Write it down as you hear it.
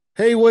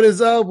Hey, what is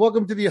up?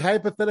 Welcome to the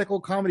Hypothetical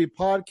Comedy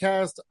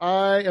Podcast.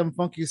 I am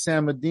Funky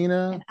Sam And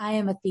Medina, I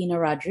am Athena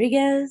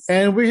Rodriguez.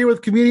 and we're here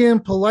with comedian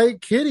Polite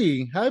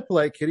Kitty. Hi,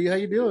 Polite Kitty. How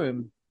you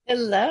doing?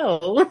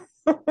 Hello.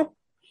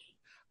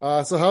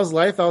 So how's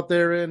life out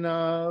there in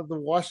the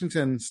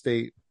Washington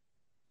state?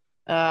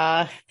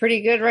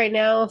 Pretty good right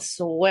now.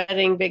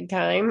 Sweating big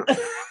time.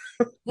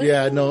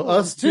 Yeah, no, Woohoo!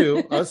 us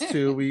too. Us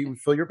too. We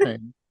feel your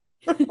pain.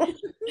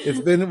 It's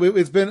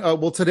been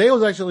well, today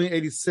was actually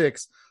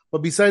 86,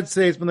 but besides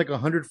today, it's been like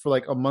 100 for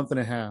like a month and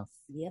a half.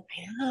 Yep.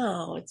 I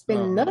know. It's been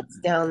Um, nuts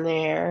down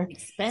there.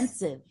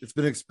 Expensive. it's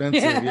been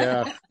expensive,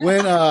 yeah.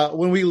 When I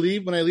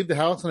leave the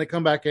house and I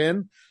come back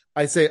in,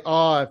 I say,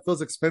 "Oh, it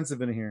feels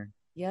expensive in here."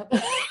 Yep.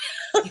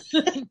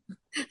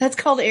 That's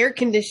called air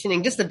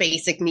conditioning, just a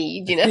basic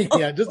need, you know?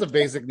 Yeah, just a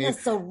basic need.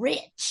 That's so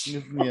rich.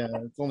 Yeah,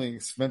 it's only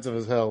expensive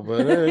as hell,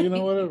 but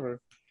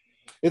whatever.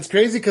 It's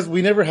crazy because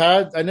I never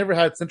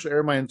had central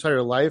air my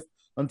entire life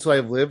until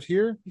I've lived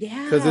here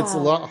because it's a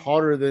lot Yeah.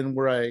 hotter than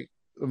where I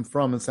am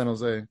from in San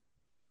Jose.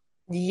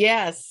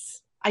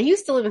 Yes. I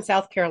used to live in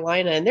South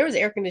Carolina and there was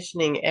air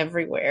conditioning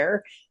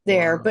everywhere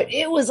there, but Wow.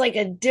 it was like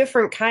a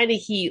different kind of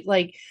heat.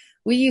 Like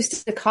we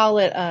used to call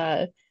it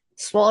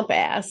swamp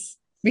ass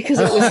because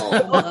it was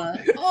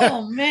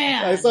Oh I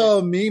man. saw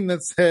a meme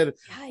that said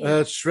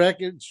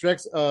Yikes.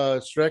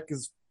 Shrek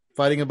is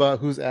fighting about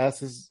whose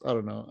ass is, I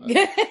don't know,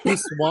 who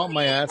swamped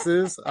my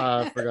asses.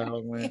 I forgot how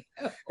it went.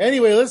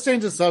 Anyway, let's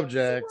change the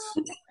subject.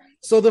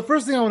 So the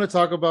first thing I want to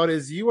talk about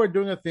is you are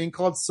doing a thing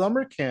called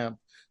summer camp.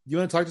 Do you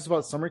want to talk to us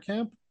about summer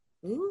camp?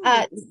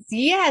 Uh, Ooh.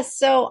 yeah,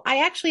 so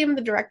I actually am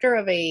the director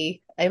of a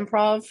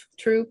improv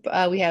troupe.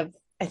 We have,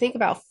 I think,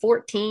 about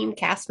 14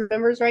 cast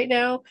members right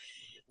now.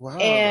 Wow.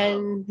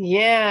 And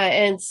yeah,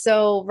 and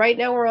so right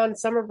now we're on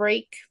summer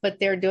break, but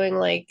they're doing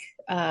like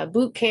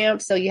boot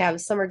camp. So you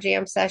have summer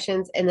jam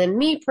sessions. And then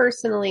me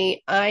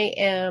personally, I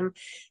am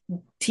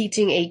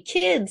teaching a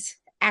kids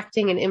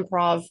acting and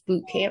improv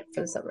boot camp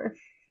for the summer.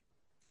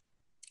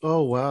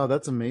 Oh wow,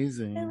 that's I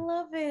amazing.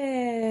 love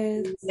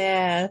it.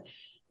 Yeah.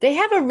 They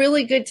have a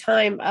really good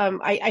time.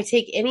 I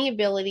take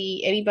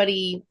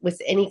anybody with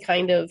any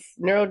kind of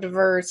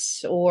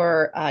neurodiverse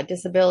or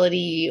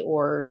disability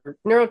or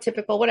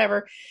neurotypical,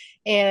 whatever,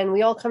 and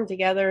we all come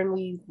together and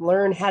we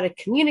learn how to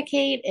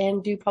communicate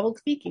and do public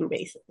speaking,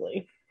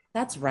 basically.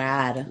 That's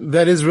rad.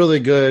 That is really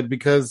good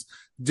because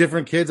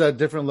different kids at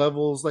different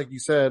levels, like you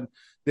said,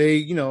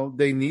 they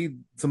need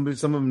some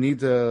of them need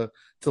to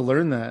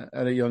learn that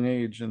at a young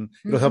age, and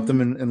it'll help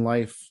them Hmm. in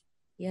life.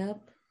 Yep.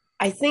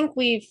 I think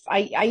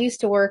I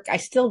used to work, I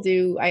still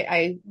do.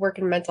 I work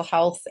in mental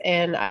health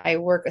and I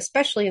work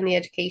especially in the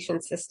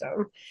education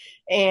system.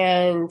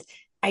 And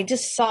I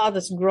just saw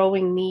this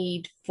growing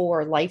need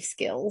for life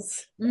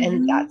skills, and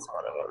Hmm. that's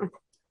one of them.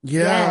 Yeah,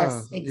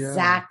 Yes, yeah.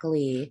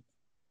 exactly.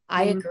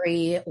 I Mm,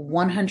 agree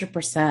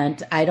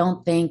 100%. I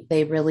don't think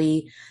they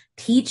really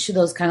teach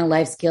those kind of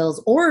life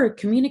skills or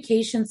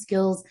communication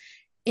skills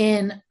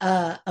in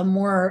a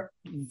more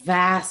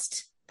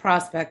vast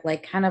prospect,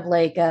 like kind of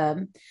like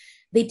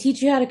they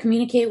teach you how to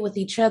communicate with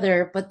each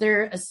other, but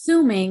they're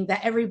assuming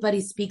that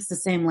everybody speaks the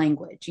same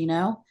language, you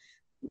know?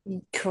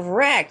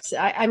 correct.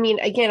 I mean,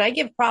 again, I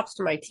give props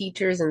to my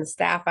teachers and the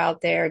staff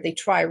out there. They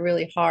try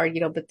really hard,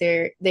 but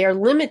they are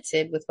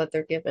limited with what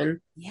they're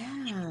given.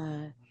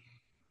 Yeah,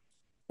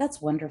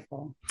 that's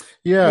wonderful.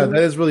 Yeah, Mhm.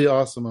 that is really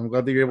awesome. I'm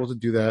glad that you're able to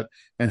do that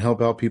and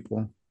help out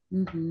people.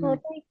 Oh, Hmm.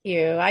 thank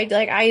you.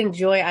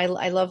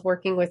 I love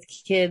working with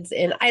kids,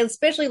 and I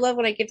especially love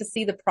when I get to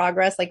see the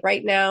progress. Like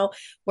right now,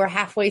 we're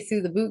halfway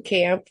through the boot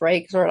camp,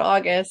 right? Because we're in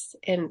August,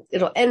 and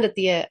it'll end at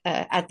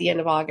the end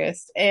of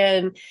August.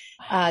 And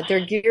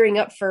they're gearing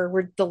up for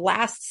we're the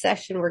last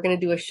session. We're going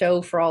to do a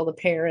show for all the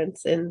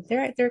parents, and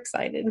they're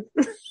excited.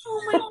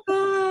 Oh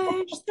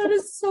my gosh, that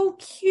is so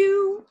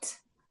cute.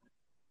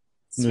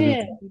 Sweet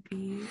Yeah.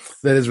 babies.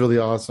 That is really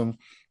awesome.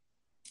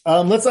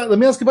 Let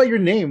me ask you about your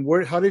name.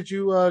 How did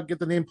you get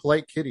the name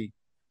Polite Kitty?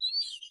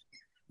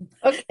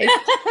 Okay.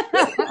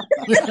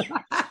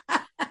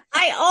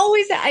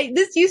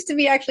 This used to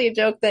be actually a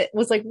joke that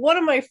was like one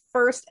of my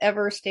first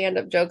ever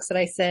stand-up jokes that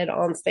I said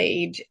on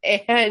stage.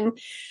 And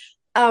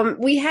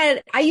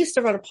I used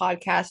to run a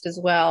podcast as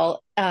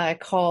well,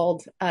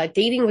 called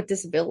Dating with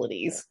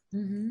Disabilities.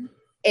 Hmm.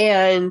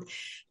 And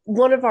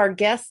one of our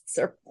guests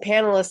or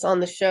panelists on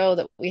the show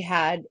that we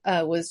had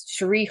was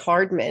Cherie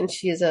Hardman.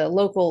 She is a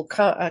local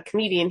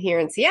comedian here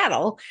in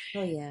Seattle,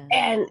 Oh yeah.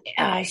 and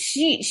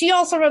she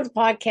also runs a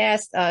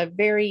podcast,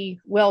 very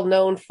well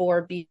known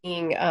for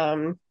being,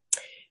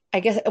 I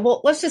guess.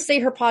 Well, let's just say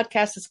her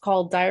podcast is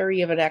called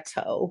Diary of an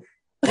Ex-Ho.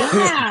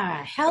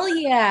 Yeah, hell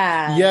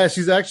yeah. Yeah,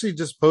 she's actually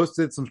just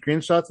posted some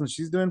screenshots and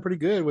she's doing pretty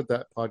good with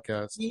that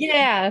podcast.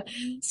 Yeah.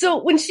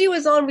 So when she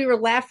was on, we were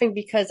laughing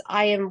because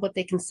I am what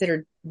they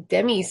consider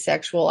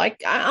demisexual.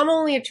 I'm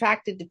only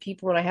attracted to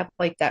people when I have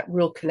like that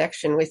real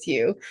connection with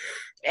you.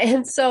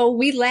 And so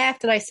we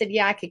laughed and I said,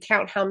 yeah, I could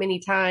count how many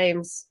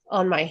times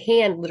on my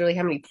hand, literally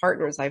how many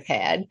partners I've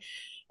had.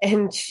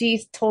 and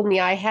she told me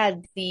I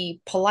had the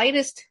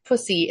politest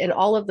pussy in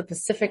all of the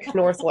Pacific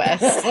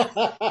Northwest.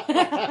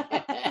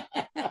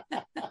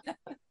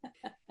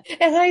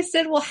 And I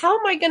said, well, how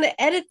am I going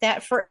to edit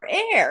that for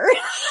air?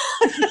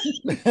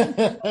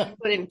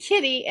 Put in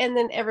kitty, and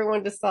then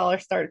everyone just all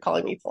started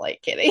calling me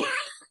polite kitty.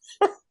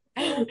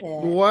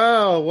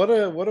 Wow, what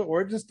an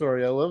origin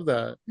story. I love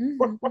that.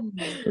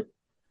 Mm-hmm.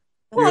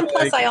 Well, and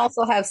plus I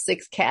also have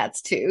 6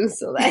 cats too,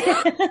 so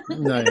that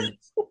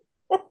nice.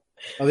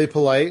 Are they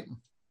polite?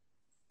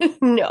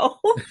 No.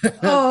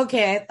 Oh,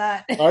 okay. I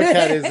thought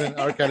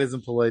our cat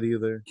isn't polite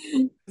either.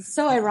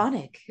 So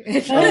ironic.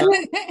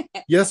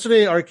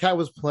 Yesterday, our cat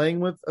was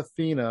playing with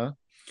Athena,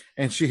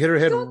 and she hit her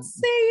head Don't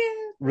say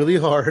it. really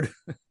hard.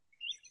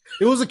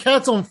 It was the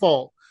cat's own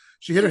fault.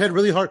 She hit her head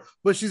really hard,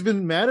 but she's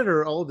been mad at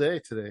her all day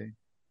today.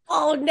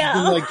 Oh no!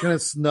 She's been like trying to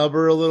snub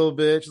her a little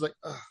bit. She's like,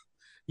 ugh,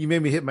 "You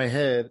made me hit my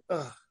head."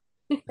 Ugh.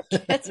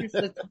 Cats are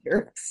such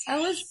jerks. I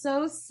was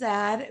so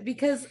sad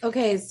because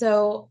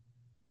so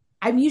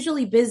I'm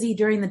usually busy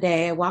during the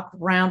day. I walk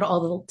around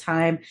all the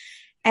time,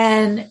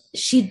 and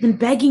she'd been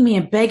begging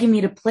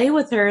me to play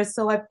with her.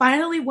 So I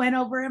finally went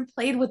over and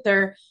played with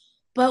her.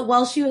 But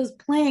while she was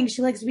playing,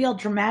 she likes to be all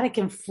dramatic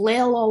and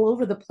flail all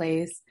over the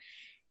place.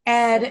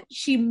 And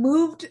she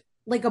moved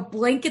like a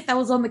blanket that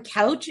was on the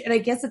couch, and I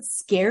guess it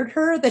scared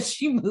her that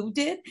she moved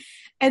it.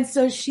 And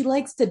so she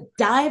likes to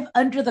dive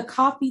under the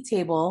coffee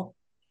table,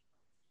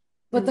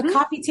 but the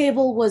coffee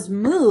table was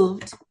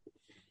moved.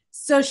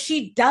 So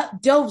she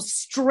dove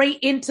straight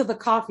into the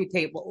coffee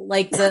table.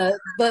 Like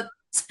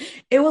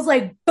it was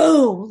like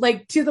boom,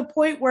 like to the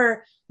point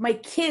where my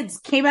kids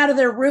came out of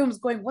their rooms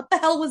going, "What the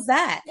hell was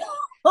that?"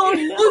 Oh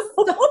no. It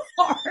was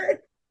so hard.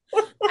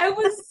 I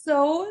was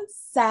so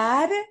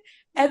sad.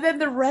 And then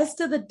the rest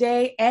of the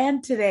day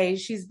and today,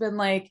 she's been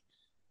like,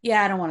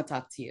 "Yeah, I don't want to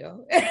talk to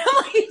you." And I'm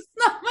like, "It's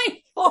not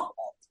my fault.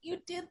 You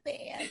did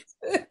that."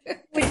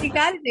 What you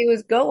got to do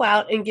is go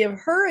out and give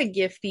her a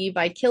giftie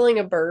by killing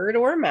a bird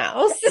or a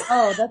mouse.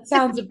 Oh, that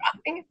sounds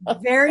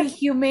very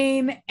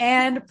humane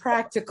and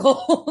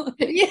practical.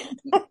 Yeah.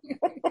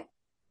 I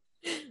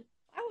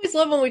always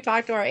love when we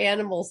talk to our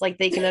animals like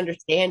they can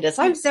understand us.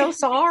 I'm so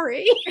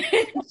sorry.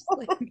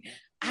 Like,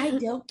 I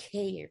don't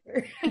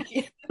care.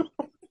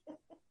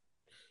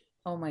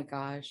 Oh my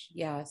gosh.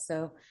 Yeah.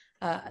 So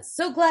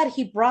so glad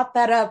he brought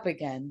that up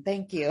again.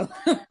 Thank you.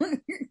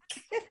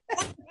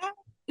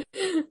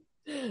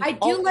 I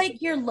do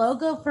like your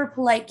logo for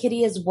Polite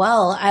Kitty as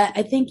well.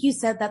 I think you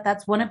said that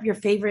that's one of your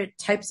favorite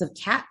types of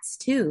cats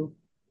too.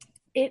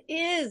 It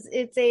is.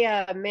 It's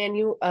a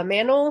Manul.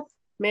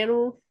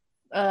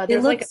 They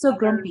look so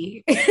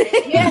grumpy.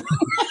 Yeah.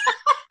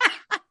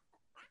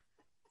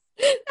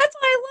 That's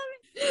why I love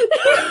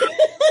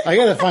it. I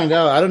gotta find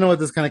out. I don't know what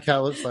this kind of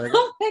cat looks like.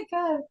 Oh my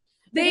god.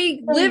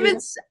 They live in,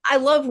 I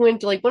love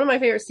winter. Like one of my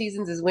favorite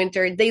seasons is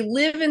winter. They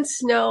live in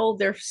snow.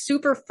 They're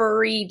super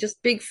furry,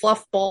 just big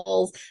fluff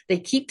balls. They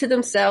keep to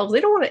themselves. They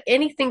don't want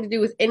anything to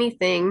do with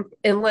anything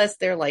unless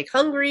they're like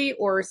hungry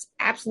or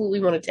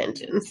absolutely want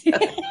attention.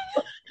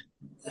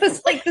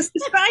 It's like, this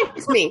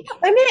describes me.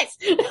 I'm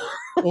it.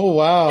 Oh,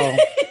 wow.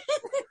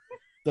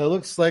 That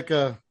looks like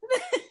I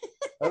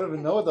don't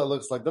even know what that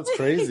looks like. That's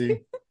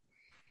crazy.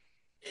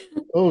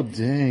 Oh,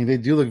 dang. They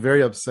do look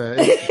very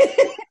upset.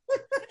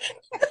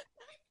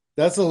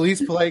 That's the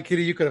least polite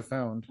kitty you could have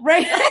found.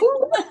 Right.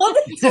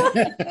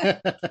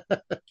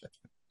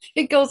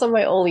 It goes on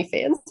my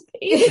OnlyFans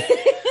page.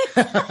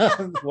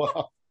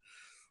 Wow.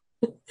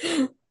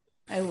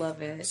 I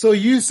love it. So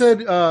you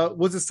said,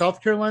 was it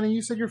South Carolina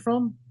you said you're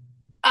from?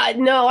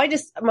 No,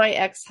 my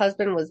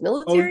ex-husband was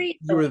military.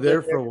 Oh, you were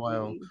there for a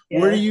while.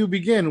 Yeah. Where do you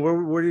begin? Where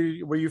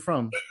are you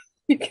from?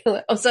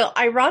 So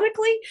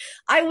ironically,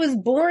 I was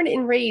born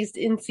and raised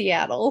in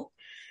Seattle.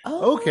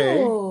 Oh,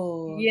 okay.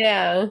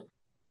 Yeah.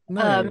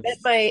 Nice. Met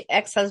my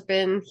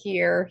ex-husband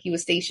here. He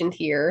was stationed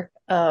here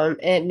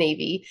at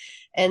Navy.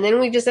 And then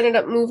we just ended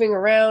up moving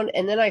around.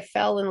 And then I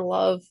fell in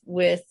love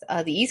with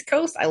the East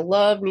Coast. I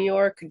love New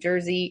York,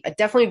 Jersey.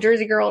 Definitely a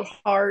Jersey girl at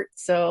heart.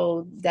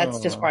 So that's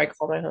just where I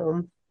call my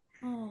home.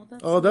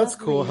 That's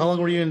cool. How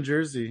long were you in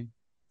Jersey?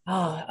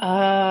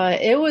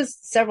 It was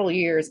several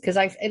years because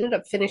I ended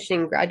up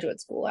finishing graduate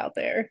school out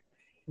there.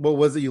 What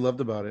was it you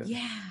loved about it?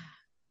 Yeah.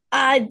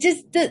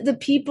 Just the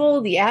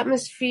people, the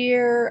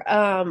atmosphere.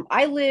 I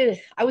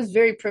was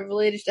very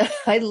privileged.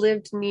 I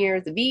lived near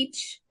the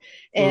beach.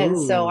 And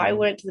so I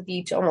went to the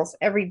beach almost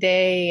every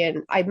day,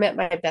 and I met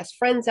my best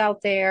friends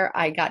out there.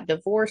 I got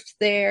divorced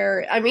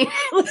there. I mean,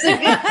 it was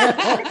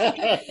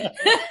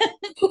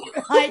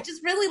I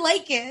just really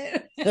like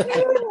it.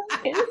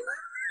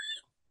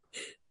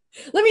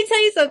 Let me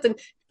tell you something.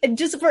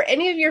 Just for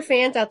any of your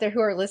fans out there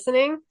who are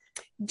listening,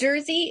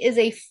 Jersey is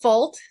a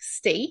fault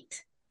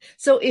state.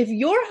 So if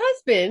your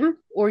husband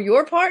or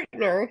your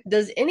partner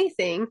does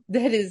anything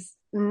that is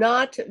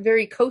not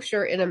very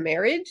kosher in a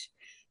marriage,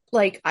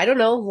 like, I don't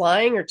know,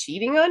 lying or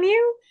cheating on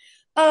you,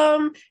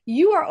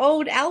 you are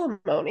owed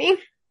alimony.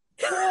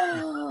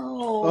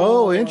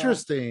 Oh,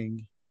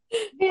 interesting.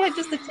 Yeah,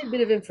 just a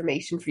tidbit of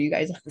information for you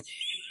guys.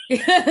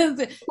 Good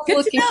to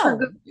looking for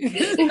know.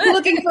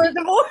 looking for a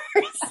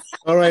divorce.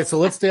 All right, so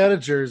let's stay out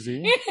of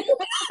Jersey.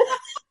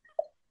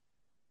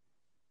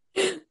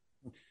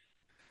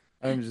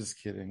 I'm just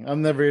kidding.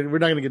 We're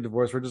not gonna get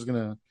divorced. We're just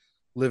gonna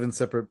live in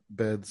separate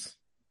beds.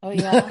 Oh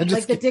yeah, Just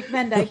like the kidding. Dick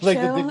Van Dyke Like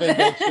the Show. Dick Van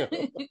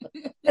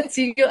Dyke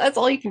Show. That's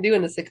all you can do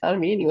in this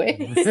economy anyway.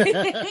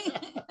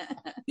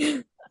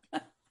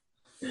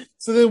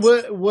 So then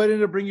what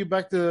ended up bringing you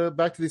back to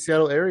the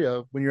Seattle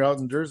area when you're out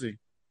in Jersey?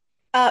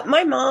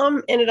 My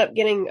mom ended up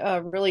getting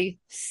really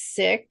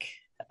sick,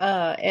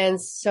 and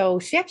so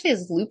she actually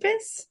has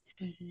lupus.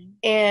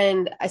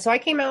 And so I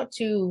came out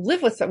to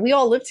live with her. We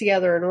all lived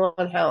together in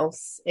one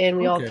house, and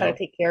we all kind of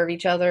take care of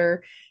each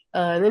other.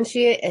 And then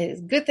it's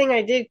a good thing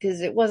I did,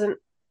 because it wasn't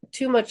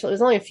too much. It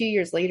was only a few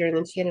years later, and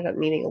then she ended up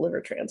needing a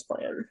liver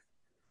transplant.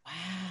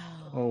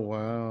 Wow. Oh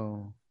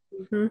wow.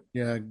 Mm-hmm.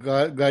 Yeah,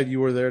 glad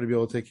you were there to be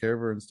able to take care of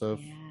her and stuff.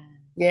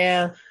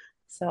 Yeah.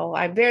 So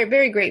I'm very,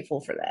 very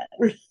grateful for that.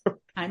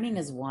 Timing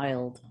is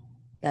wild.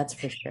 That's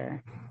for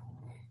sure.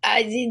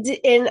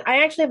 And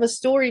I actually have a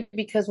story,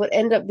 because what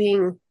ended up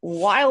being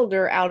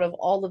wilder out of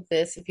all of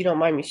this, if you don't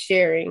mind me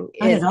sharing,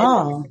 Not at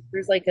all.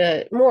 There's like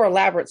a more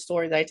elaborate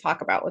story that I talk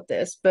about with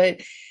this,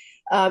 but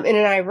in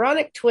an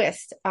ironic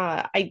twist,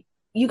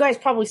 you guys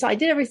probably saw I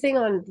did everything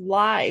on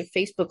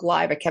Facebook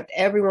Live. I kept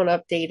everyone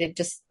updated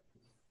just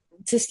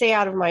to stay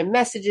out of my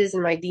messages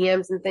and my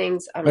DMs and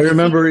things. I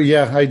remember,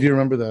 yeah, I do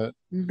remember that.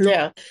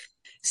 Yeah.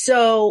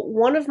 So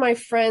one of my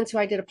friends who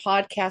I did a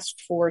podcast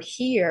for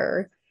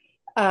here,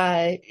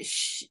 I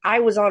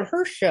was on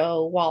her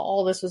show while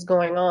all this was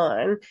going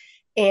on,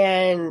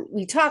 and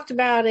we talked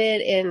about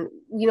it. And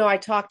I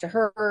talked to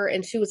her,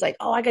 and she was like,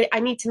 "Oh, I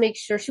need to make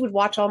sure." She would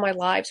watch all my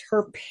lives.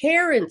 Her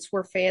parents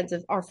are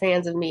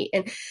fans of me,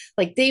 and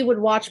like they would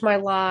watch my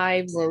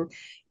lives, and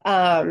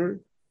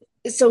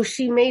so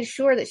she made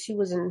sure that she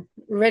was a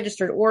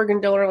registered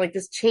organ donor. Like,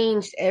 this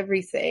changed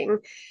everything.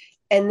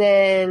 And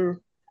then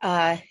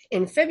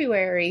in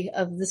February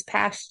of this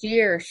past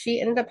year,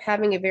 she ended up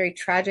having a very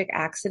tragic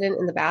accident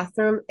in the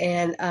bathroom,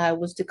 and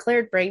was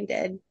declared brain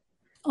dead.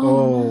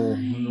 Oh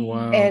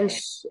wow. And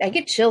I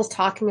get chills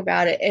talking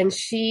about it. And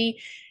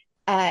she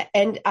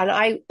and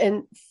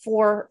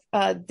for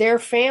their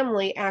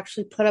family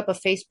actually put up a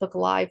Facebook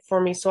Live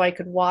for me, so I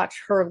could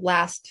watch her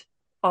last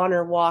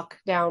honor walk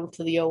down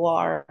to the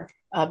OR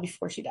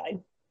before she died.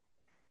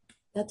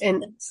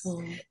 And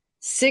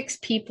 6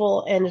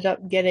 people ended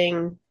up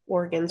getting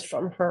organs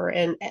from her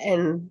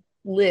and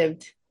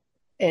lived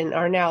and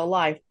are now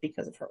alive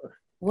because of her.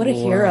 What a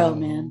hero,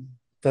 man.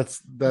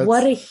 That's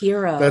what a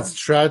hero. That's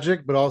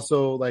tragic, but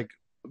also like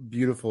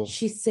beautiful.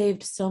 She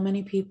saved so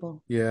many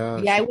people. Yeah.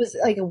 It was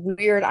like a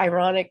weird,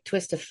 ironic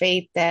twist of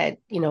fate that,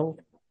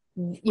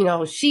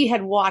 she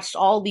had watched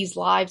all these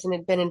lives and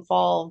had been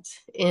involved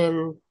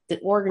in the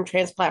organ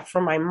transplant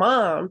for my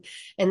mom.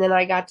 And then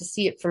I got to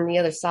see it from the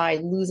other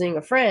side, losing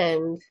a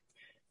friend.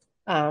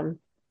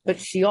 But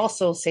she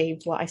also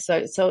saved lives.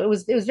 So it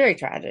was very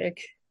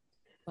tragic.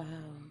 Wow.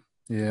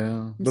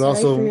 Yeah. But sorry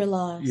also for your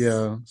loss.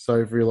 Yeah.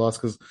 Sorry for your loss.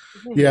 Cause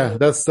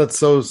that's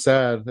so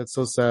sad. That's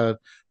so sad.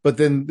 But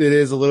then it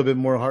is a little bit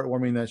more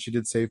heartwarming that she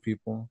did save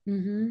people.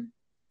 Mm-hmm.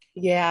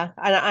 Yeah.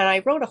 And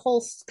I wrote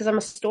because I'm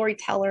a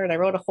storyteller, and I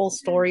wrote a whole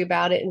story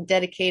about it and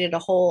dedicated a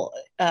whole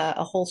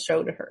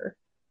show to her.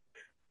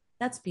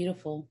 That's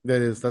beautiful.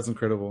 That's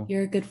incredible.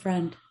 You're a good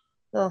friend.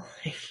 Oh,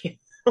 thank you.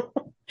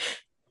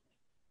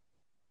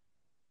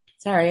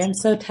 Sorry, I'm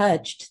so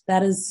touched.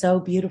 That is so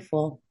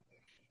beautiful.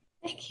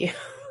 Thank you.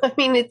 I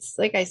mean, it's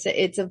like I said,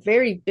 it's a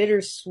very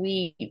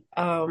bittersweet,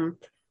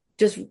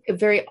 just a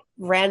very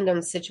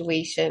random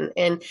situation.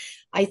 And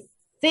I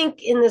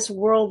think in this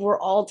world, we're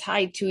all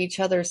tied to each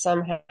other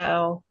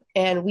somehow,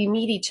 and we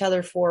meet each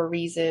other for a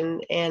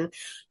reason. And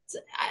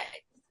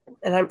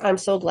I'm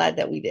so glad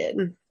that we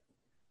did.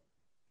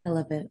 I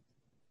love it.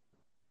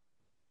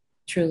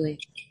 Truly.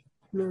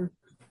 Mm.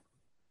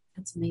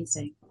 That's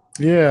amazing.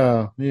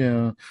 Yeah.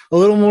 A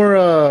little more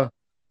of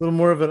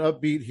an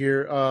upbeat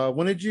here.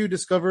 When did you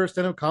discover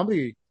stand-up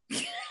comedy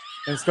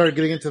and start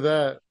getting into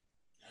that?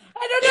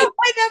 I don't know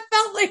why that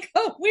felt like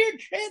a weird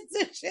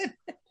transition.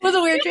 It was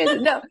a weird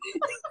transition. No.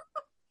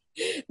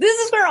 This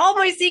is where all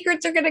my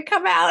secrets are going to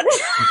come out.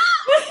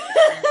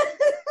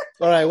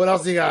 All right, what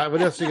else you got?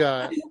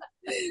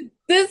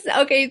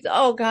 Okay.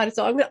 Oh God.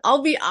 So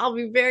I'll be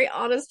very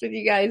honest with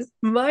you guys.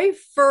 My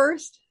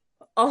first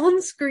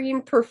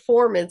on-screen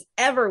performance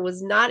ever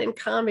was not in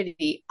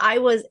comedy. I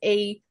was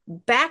a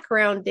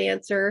background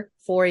dancer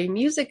for a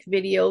music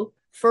video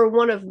for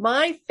one of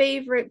my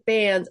favorite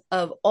bands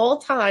of all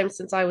time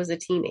since I was a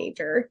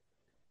teenager,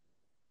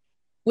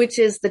 which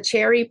is the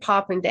Cherry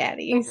Poppin'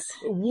 Daddies.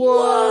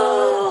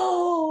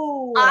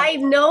 Whoa! I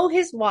know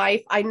his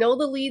wife. I know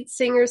the lead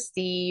singer,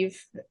 Steve.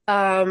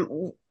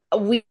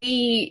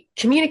 we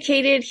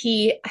communicated.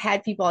 He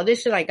had people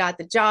audition. I got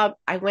the job.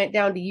 I went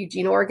down to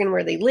Eugene, Oregon,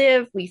 where they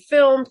live. We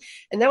filmed,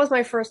 and that was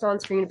my first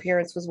on-screen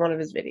appearance. Was one of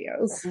his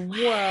videos.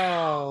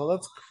 Wow,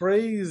 that's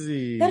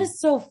crazy. That is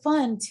so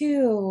fun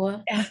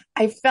too.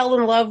 I fell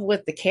in love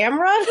with the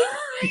camera,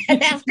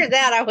 and after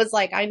that, I was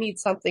like, I need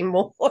something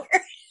more.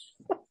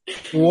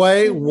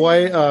 Why?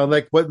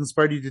 Like, what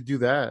inspired you to do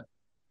that?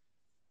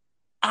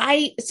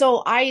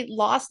 I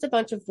lost a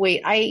bunch of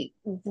weight. I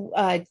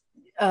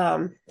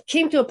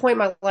came to a point in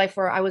my life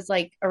where I was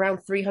like around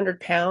 300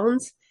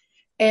 pounds.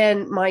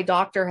 And my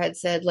doctor had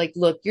said, like,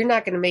 look, you're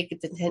not going to make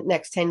it the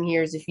next 10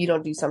 years if you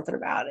don't do something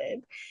about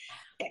it.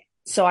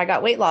 So I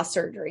got weight loss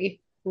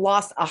surgery,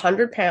 lost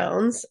 100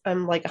 pounds.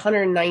 I'm like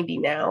 190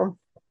 now.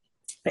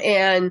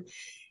 And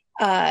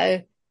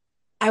I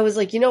was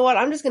like, you know what?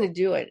 I'm just going to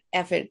do it.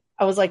 F it.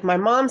 I was like, my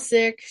mom's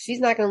sick. She's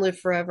not going to live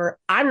forever.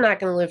 I'm not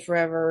going to live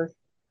forever.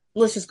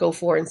 Let's just go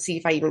for it and see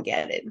if I even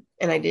get it.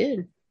 And I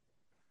did.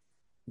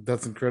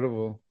 That's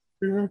incredible.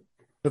 Mm-hmm.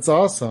 That's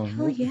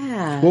awesome. Oh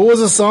yeah. What was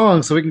the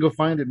song so we can go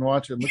find it and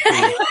watch it? Look for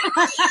it.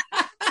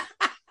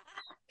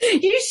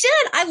 You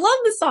should. I love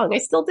the song. I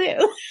still do.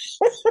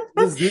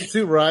 Is Zoot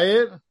Suit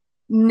Riot?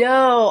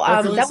 No,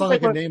 that's the only song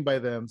like I can name by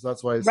them, so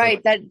that's why. It's right.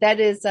 Like...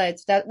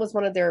 that was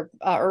one of their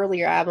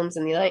earlier albums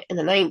in the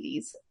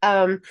 90s.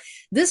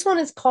 This one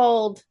is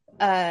called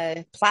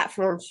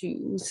Platform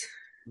Shoes.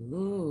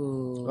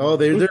 Ooh. Oh,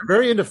 they're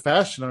very into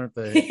fashion, aren't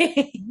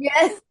they?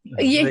 Yes.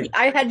 Yeah,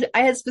 I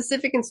had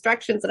specific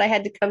instructions that I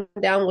had to come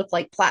down with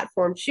like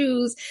platform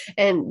shoes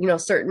and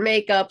certain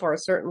makeup or a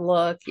certain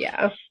look.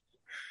 Yeah.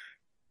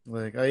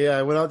 Like, oh yeah,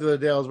 I went out the other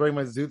day. I was wearing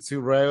my Zoot Suit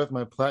Riot with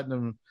my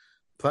platinum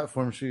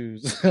platform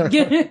shoes.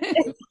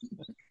 That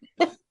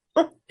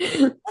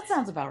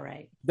sounds about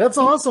right. That's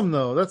awesome,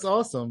 though. That's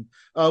awesome.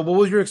 What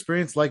was your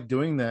experience like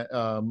doing that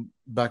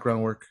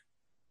background work?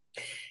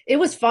 It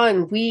was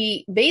fun.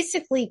 We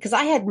basically, because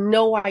I had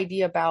no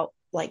idea about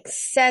like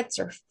sets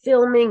or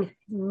filming,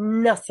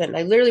 nothing.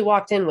 I literally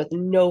walked in with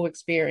no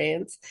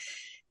experience,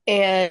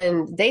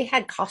 and they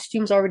had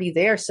costumes already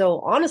there. So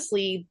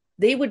honestly,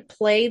 they would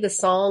play the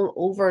song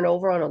over and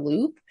over on a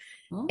loop.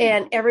 Oh.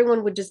 And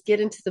everyone would just get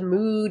into the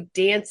mood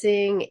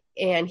dancing,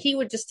 and he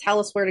would just tell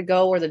us where to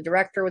go, or the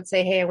director would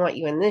say, hey, I want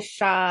you in this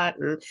shot.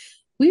 And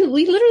we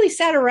literally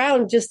sat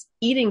around just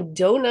eating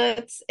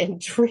donuts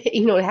and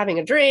having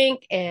a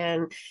drink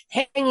and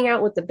hanging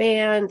out with the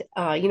band,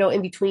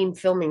 in between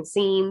filming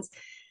scenes.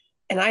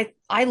 And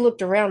I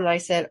looked around and I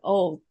said,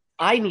 oh,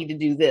 I need to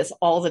do this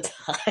all the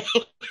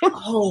time.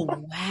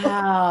 Oh,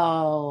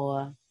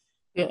 wow.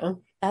 Yeah.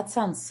 That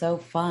sounds so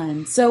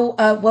fun. So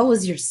what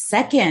was your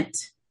second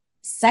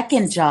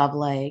job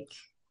like?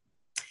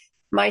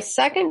 My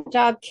second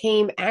job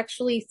came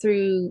actually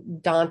through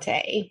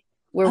Dante,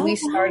 where we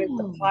started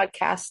the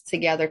podcast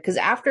together. Because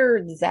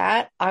after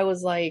that, I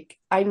was like,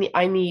 I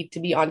need to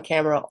be on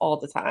camera all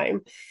the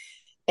time.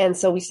 And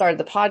so we started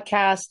the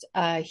podcast.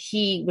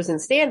 He was in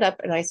stand-up,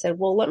 and I said,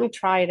 well, let me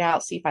try it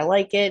out, see if I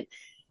like it.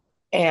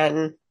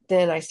 And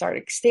then I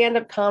started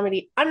stand-up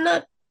comedy. I'm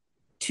not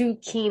too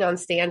keen on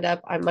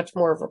stand-up. I'm much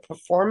more of a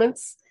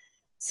performance.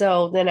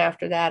 So then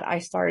after that, I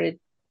started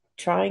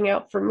trying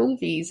out for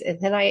movies, and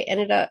then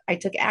I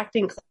took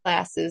acting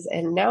classes,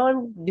 and now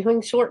I'm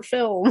doing short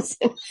films.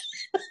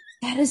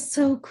 That is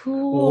so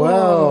cool.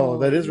 Wow,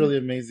 that is really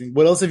amazing.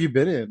 What else have you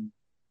been in?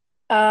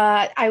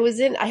 I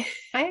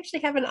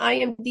actually have an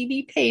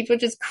IMDb page,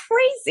 which is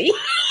crazy.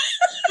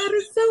 That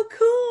is so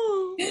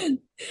cool.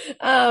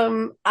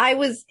 I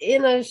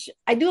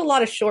do a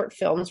lot of short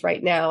films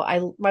right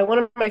now. One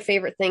of my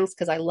favorite things,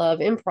 because I love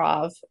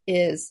improv,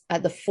 is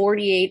at the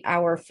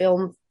 48-hour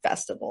film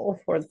festival,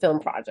 or the film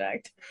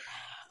project.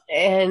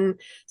 And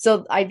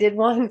so I did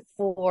one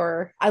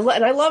and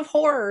I love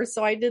horror.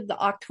 So I did the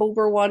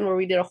October one where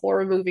we did a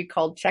horror movie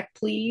called Check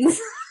Please.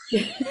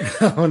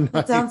 Oh, nice.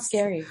 That sounds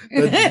scary.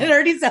 It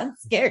already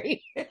sounds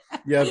scary.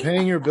 Yeah,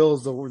 paying your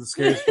bills is the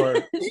scariest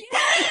part.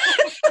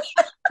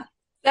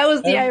 That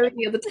was the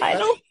irony of the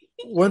title.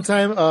 One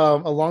time,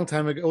 a long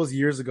time ago, it was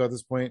years ago at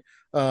this point,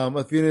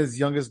 Athena's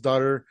youngest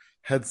daughter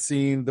had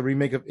seen the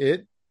remake of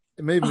It,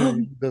 maybe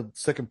the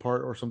second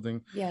part or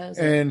something. Yeah.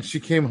 And she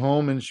came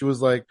home and she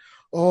was like,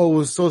 oh, it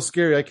was so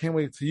scary. I can't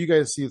wait till you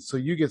guys see it so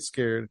you get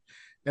scared.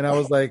 And I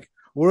was like,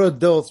 we're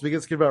adults. We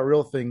get scared about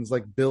real things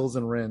like bills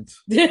and rent.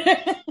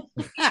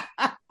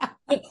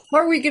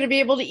 Are we going to be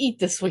able to eat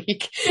this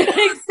week?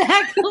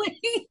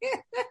 Exactly.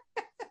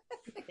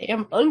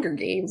 Damn Hunger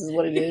Games is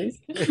what it is.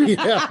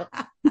 Yeah.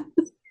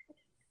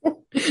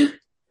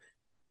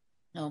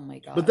 Oh my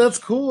god! But that's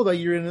cool that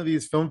you're into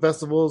these film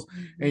festivals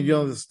and you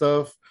know this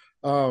stuff.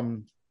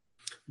 What's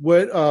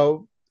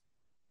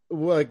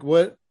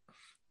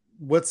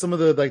some of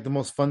the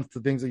most fun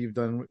things that you've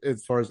done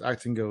as far as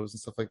acting goes and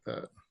stuff like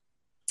that?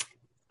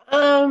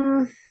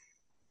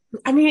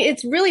 I mean,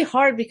 it's really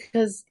hard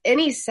because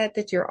any set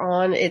that you're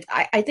on,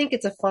 I think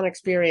it's a fun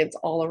experience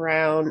all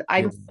around.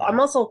 I'm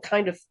also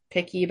kind of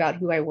picky about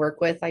who I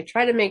work with. I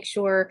try to make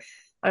sure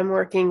I'm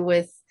working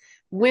with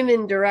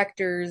women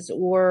directors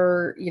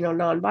or,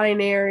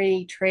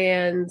 non-binary,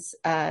 trans.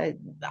 I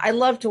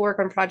love to work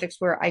on projects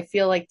where I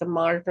feel like the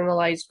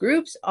marginalized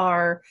groups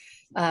are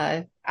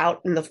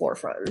out in the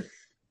forefront.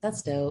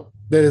 That's dope.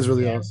 That is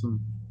really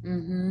awesome.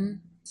 Mm-hmm.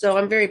 So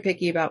I'm very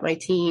picky about my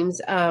teams.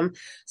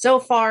 So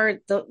far,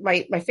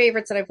 my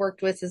favorites that I've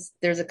worked with is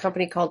there's a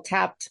company called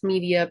Tapped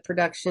Media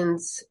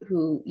Productions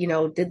who,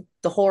 did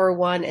the horror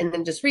one, and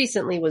then just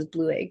recently was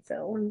Blue Egg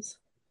Films.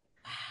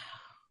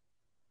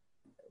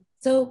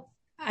 So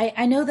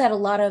I know that a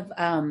lot of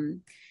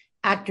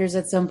actors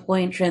at some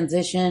point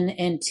transition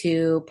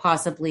into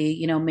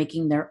possibly,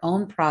 making their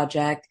own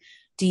project.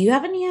 Do you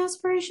have any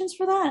aspirations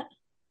for that?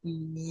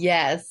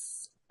 Yes.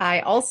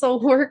 I also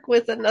work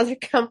with another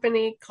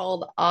company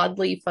called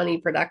Oddly Funny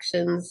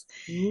Productions,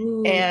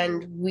 Ooh.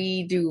 and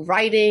we do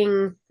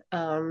writing,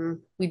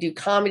 we do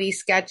comedy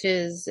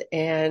sketches,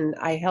 and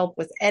I help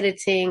with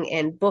editing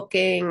and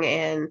booking.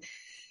 And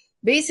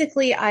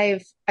basically,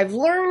 I've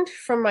learned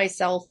from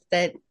myself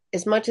that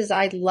as much as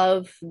I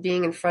love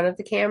being in front of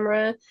the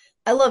camera,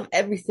 I love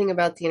everything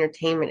about the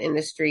entertainment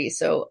industry.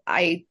 So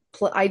I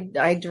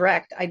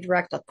direct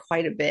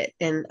quite a bit,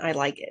 and I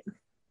like it.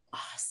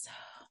 Awesome.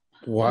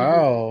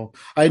 Wow.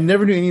 I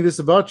never knew any of this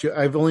about you.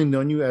 I've only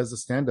known you as a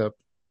stand-up.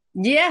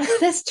 Yeah,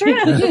 that's true.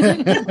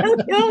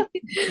 I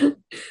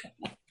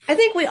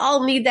think we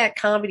all need that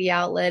comedy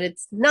outlet.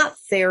 It's not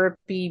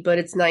therapy, but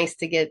it's nice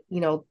to get,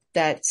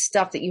 that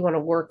stuff that you want to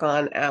work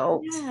on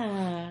out.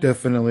 Yeah.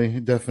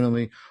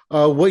 Definitely.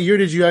 What year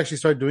did you actually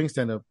start doing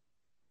stand-up?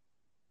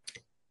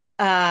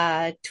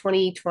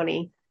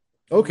 2020.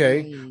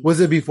 Okay. Nice. Was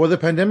it before the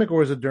pandemic or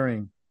was it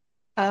during?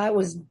 It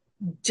was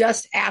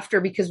just after,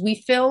 because we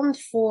filmed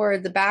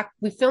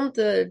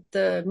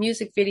the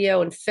music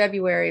video in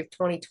February of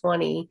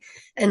 2020,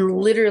 and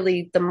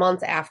literally the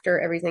month after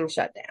everything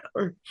shut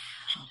down.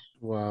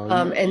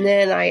 Wow. And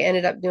then I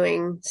ended up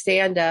doing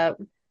stand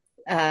up.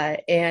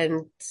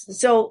 And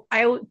so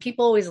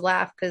people always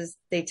laugh because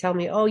they tell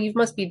me, "Oh, you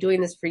must be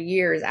doing this for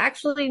years."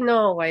 Actually,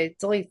 no,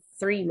 it's only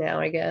 3 now,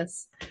 I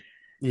guess.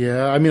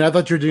 Yeah. I mean, I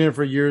thought you were doing it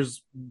for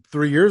years,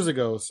 3 years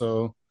ago.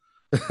 So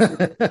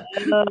a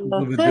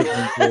little bit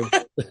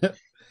different.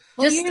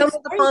 Well, Just you're a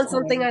stumbled upon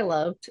something storyteller.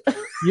 I loved.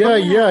 Yeah.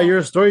 Yeah. You're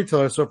a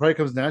storyteller, so it probably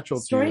comes natural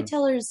to you.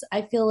 Storytellers,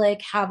 I feel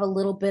like, have a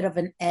little bit of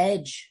an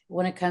edge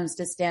when it comes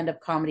to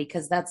stand-up comedy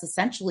because that's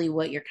essentially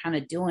what you're kind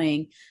of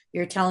doing.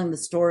 You're telling the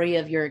story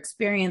of your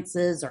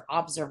experiences or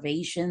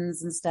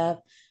observations and stuff.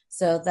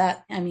 So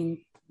that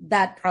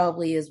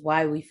probably is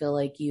why we feel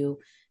like you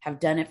have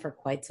done it for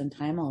quite some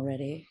time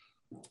already.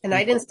 And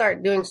I didn't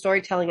start doing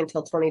storytelling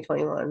until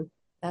 2021.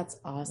 That's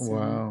awesome.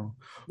 Wow.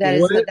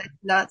 That's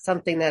not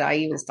something that I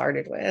even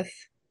started with.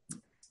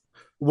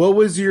 What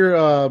was your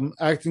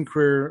acting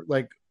career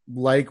like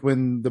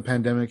when the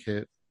pandemic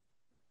hit?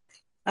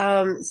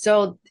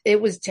 So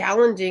it was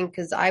challenging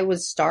because I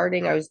was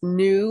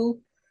new,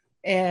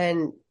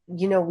 and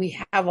we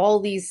have all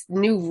these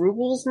new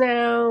rules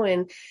now.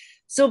 And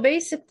so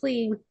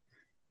basically,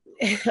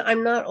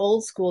 I'm not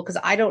old school because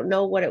I don't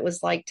know what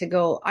it's like to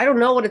go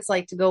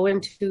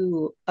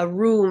into a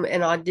room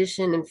and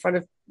audition in front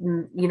of,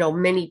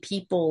 many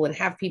people and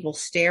have people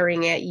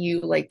staring at you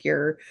like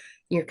you're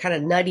kind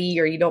of nutty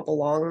or you don't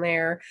belong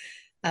there.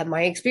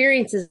 My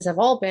experiences have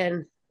all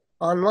been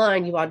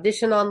online. You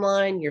audition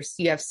online, you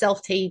have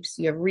self tapes,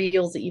 you have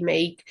reels that you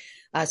make.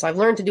 So I've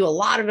learned to do a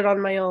lot of it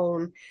on my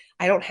own.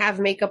 I don't have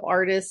makeup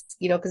artists,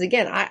 because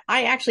again,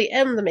 I actually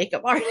am the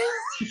makeup artist.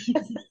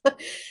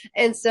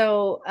 And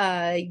so,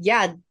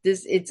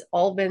 it's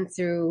all been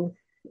through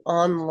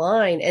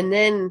online. And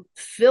then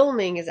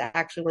filming is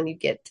actually when you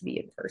get to be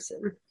in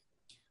person.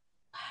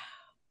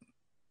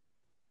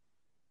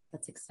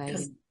 That's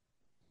exciting.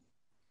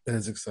 That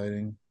is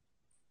exciting.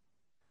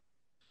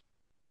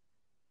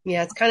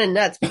 Yeah, it's kind of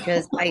nuts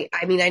because I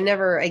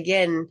never,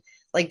 again,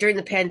 like during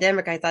the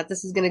pandemic, I thought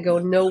this is going to go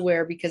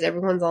nowhere because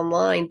everyone's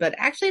online, but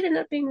actually it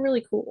ended up being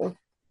really cool.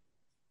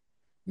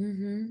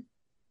 Mm-hmm.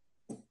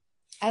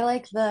 I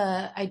like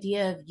the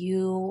idea of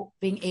you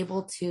being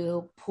able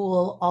to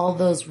pull all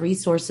those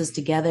resources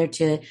together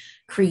to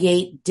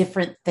create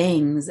different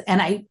things.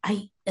 And I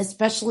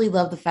especially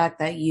love the fact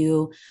that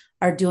you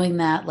are doing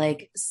that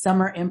like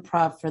summer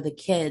improv for the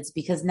kids,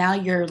 because now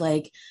you're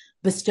like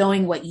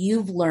bestowing what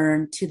you've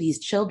learned to these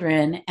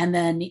children. And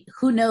then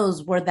who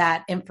knows where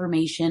that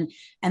information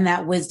and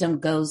that wisdom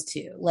goes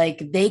to.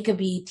 Like they could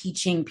be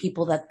teaching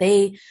people that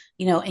they,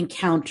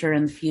 encounter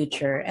in the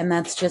future. And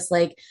that's just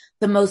like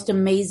the most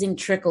amazing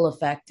trickle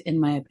effect, in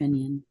my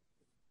opinion.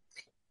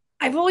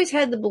 I've always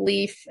had the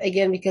belief,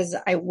 again, because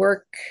I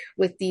work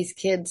with these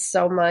kids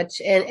so much,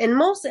 and I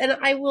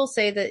will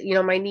say that,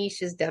 my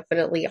niche is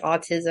definitely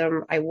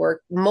autism.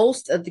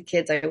 Most of the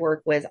kids I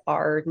work with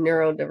are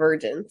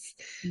neurodivergents,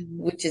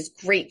 which is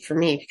great for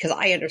me because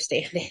I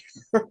understand it.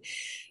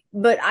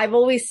 But I've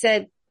always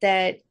said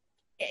that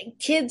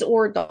kids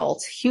or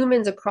adults,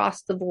 humans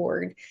across the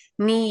board,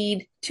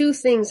 need 2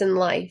 things in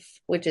life,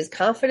 which is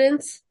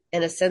confidence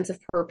and a sense of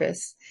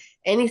purpose.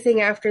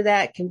 Anything after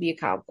that can be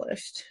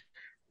accomplished.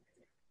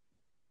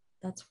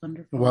 That's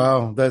wonderful.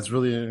 Wow, that's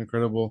really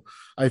incredible.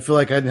 I feel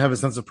like I didn't have a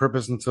sense of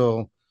purpose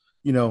until,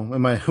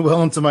 in my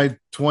well into my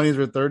 20s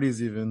or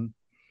 30s even.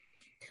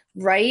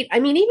 Right? I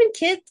mean, even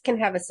kids can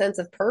have a sense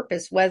of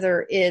purpose,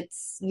 whether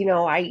it's,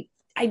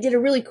 I did a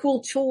really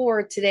cool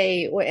chore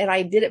today and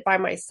I did it by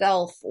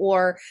myself,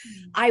 or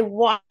I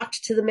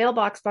walked to the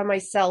mailbox by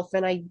myself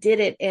and I did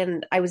it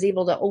and I was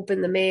able to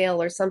open the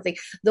mail or something.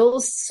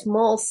 Those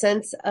small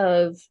sense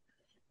of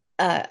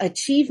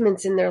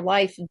achievements in their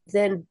life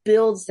then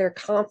builds their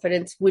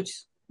confidence,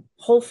 which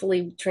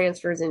hopefully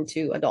transfers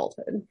into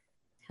adulthood.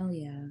 Hell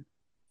yeah.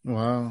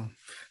 Wow.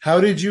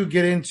 How did you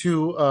get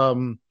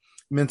into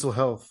mental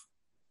health?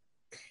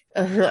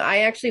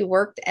 I actually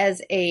worked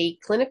as a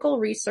clinical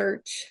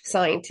research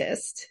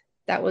scientist.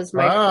 That was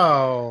my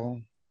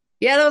Wow.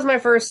 Yeah, that was my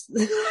first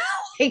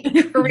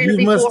career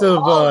You must before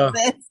have all of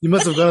this. you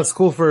must have gone to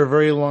school for a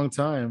very long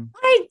time.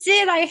 I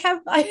did.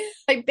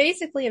 I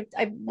basically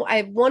I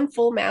have one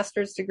full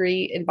master's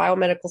degree in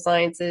biomedical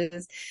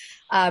sciences.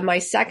 My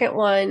second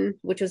one,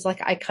 which was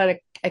like I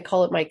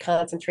call it my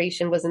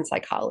concentration, was in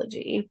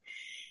psychology.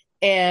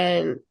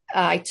 And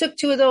I took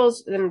two of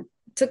those, and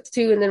took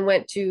two, and then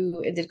went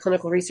to and did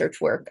clinical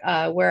research work,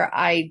 where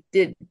I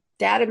did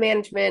data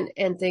management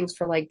and things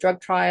for like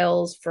drug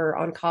trials for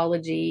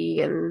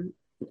oncology and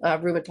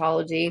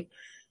rheumatology.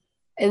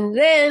 And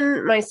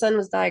then my son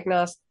was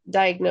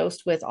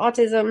diagnosed with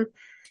autism.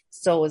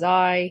 So was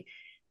I.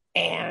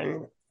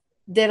 And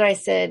then I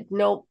said,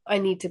 nope, I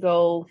need to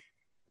go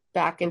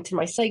back into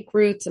my psych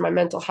roots and my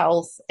mental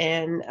health,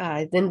 and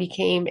then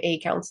became a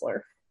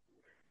counselor.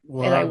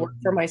 And I Wow.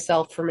 worked for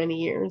myself for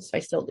many years. I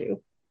still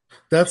do.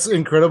 That's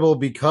incredible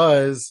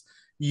because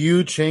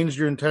you changed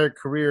your entire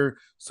career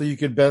so you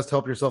could best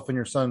help yourself and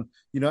your son,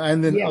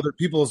 and then Yeah. other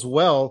people as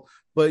well,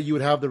 but you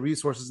would have the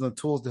resources and the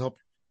tools to help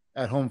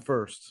at home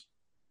first.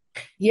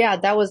 Yeah,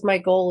 that was my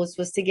goal,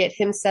 was to get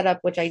him set up,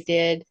 which I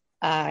did.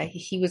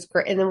 He was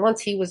great. And then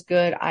once he was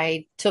good,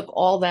 I took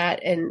all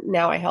that and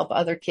now I help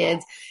other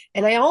kids.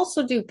 And I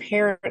also do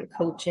parent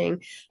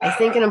coaching. I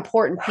think an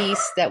important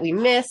piece that we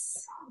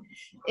miss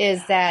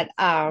is that,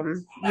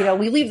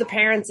 we leave the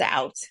parents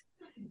out,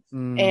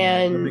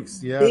 and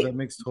That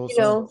makes total you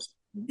know, sense.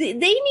 they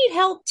need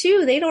help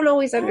too. They don't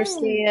always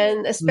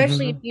understand,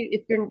 especially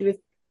Hmm.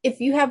 if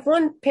you have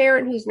one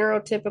parent who's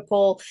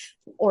neurotypical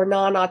or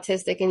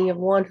non-autistic and you have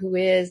one who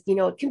is,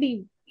 it can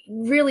be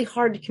really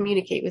hard to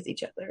communicate with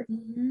each other.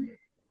 Mm-hmm.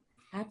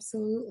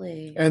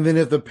 Absolutely. And then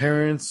if the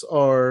parents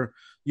are,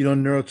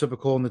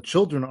 neurotypical and the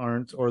children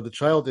aren't, or the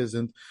child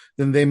isn't,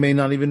 then they may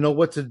not even know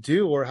what to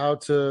do or how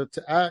to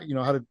act,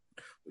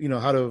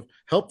 how to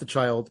help the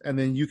child, and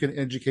then you can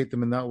educate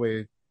them in that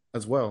way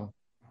as well.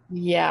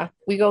 Yeah,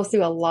 we go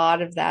through a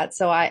lot of that.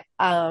 So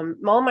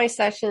all my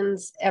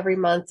sessions every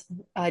month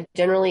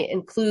generally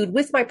include,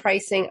 with my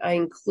pricing, I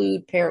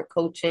include parent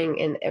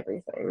coaching and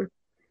everything.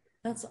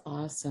 That's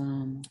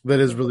awesome. That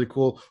is really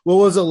cool. What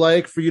was it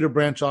like for you to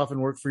branch off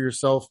and work for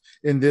yourself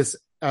in this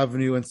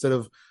avenue instead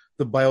of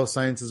the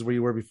biosciences where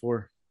you were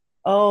before?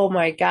 Oh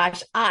my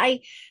gosh. I'm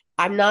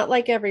not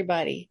like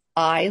everybody.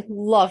 I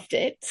loved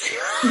it.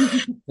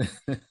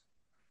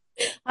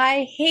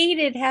 I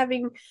hated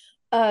having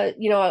a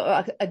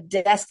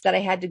desk that I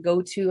had to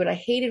go to, and I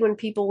hated when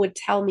people would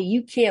tell me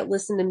you can't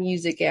listen to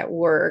music at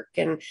work,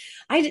 and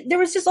there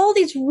was just all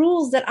these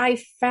rules that I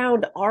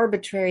found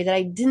arbitrary, that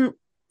I didn't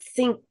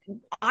think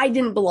I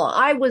didn't belong.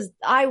 I was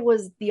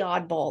the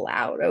oddball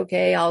out.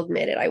 Okay, I'll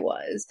admit it, I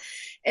was.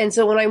 And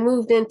so when I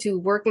moved into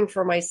working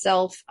for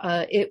myself,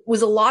 it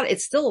was a lot.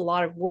 It's still a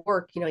lot of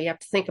work. You have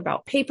to think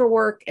about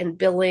paperwork and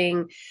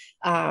billing,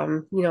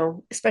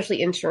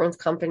 especially insurance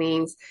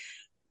companies.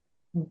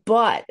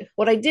 But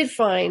what I did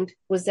find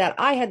was that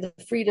I had the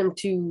freedom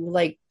to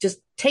like just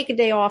take a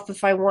day off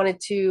if I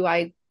wanted to.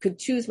 I could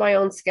choose my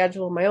own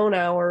schedule, my own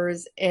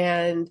hours,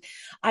 and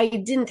I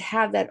didn't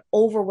have that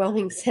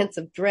overwhelming sense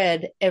of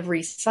dread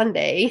every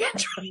Sunday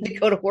trying to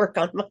go to work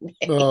on Monday.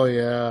 Oh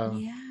yeah.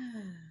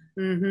 Yeah.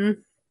 Hmm.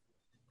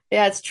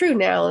 Yeah, it's true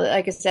now.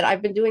 Like I said,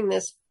 I've been doing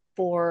this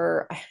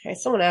for,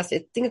 someone asked,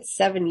 I think it's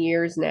 7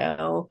 years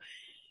now.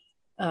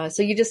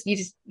 So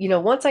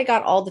once I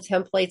got all the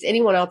templates,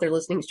 anyone out there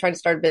listening who's trying to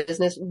start a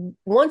business,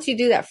 once you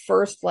do that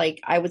first,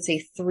 like I would say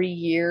 3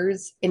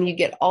 years, and you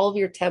get all of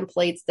your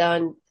templates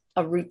done,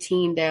 a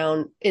routine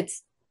down,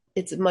 it's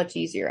much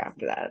easier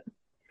after that.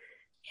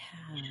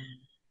 Yeah.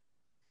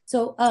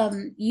 So,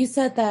 you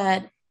said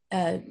that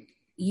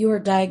you were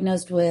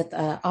diagnosed with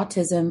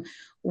autism.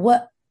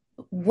 What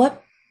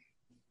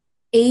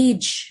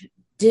age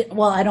did?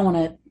 Well, I don't want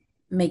to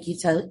make you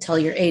tell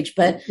your age,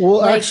 but Well,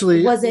 like,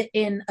 actually, was it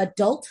in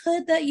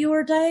adulthood that you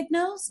were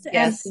diagnosed?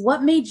 Yes. And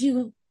what made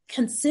you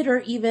consider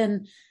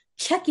even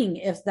checking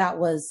if that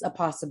was a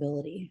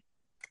possibility?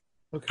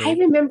 I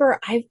remember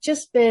I've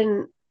just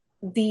been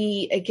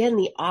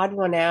the odd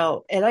one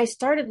out. And I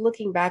started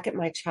looking back at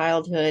my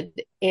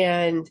childhood,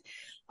 and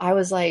I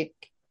was like,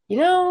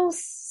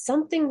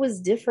 something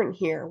was different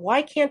here.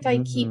 Why can't I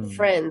keep Mhm.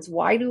 friends?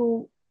 Why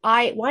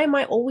am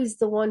I always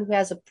the one who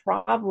has a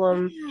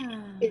problem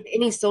Yeah. in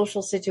any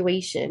social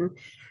situation?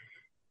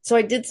 So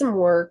I did some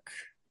work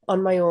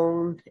on my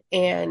own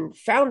and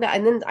found out,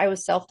 and then I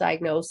was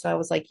self-diagnosed. So I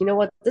was like, you know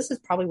what, this is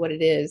probably what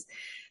it is.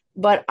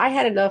 But I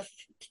had enough,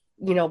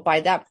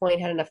 by that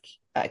point, had enough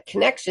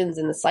connections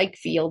in the psych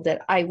field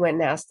that I went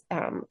and asked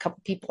a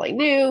couple people I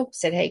knew,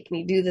 said, hey, can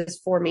you do this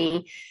for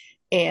me?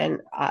 And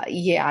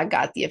yeah, I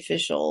got the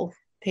official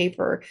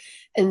paper.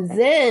 And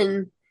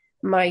then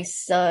my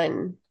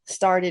son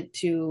started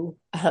to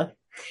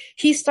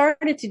he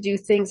started to do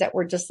things that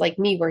were just like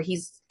me, where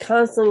he's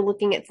constantly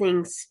looking at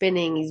things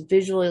spinning, he's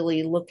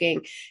visually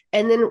looking.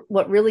 And then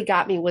what really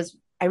got me was,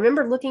 I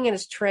remember looking at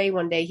his tray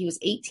one day. He was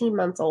 18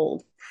 months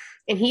old,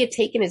 and he had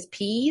taken his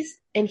peas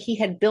and he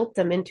had built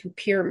them into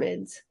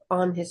pyramids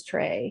on his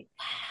tray.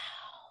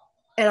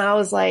 And I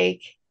was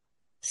like,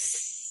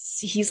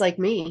 he's like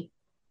me.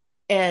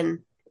 And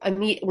I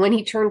mean, when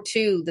he turned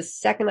 2, the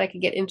second I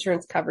could get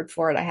insurance covered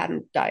for it, I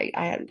hadn't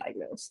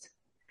diagnosed.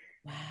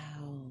 Wow.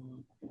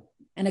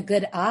 And a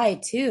good eye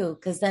too,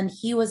 because then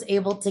he was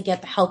able to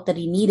get the help that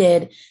he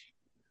needed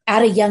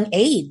at a young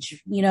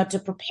age,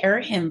 to prepare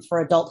him for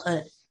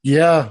adulthood.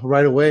 Yeah,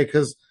 right away.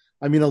 Because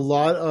I mean, a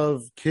lot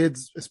of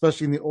kids,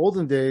 especially in the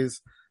olden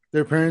days,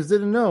 their parents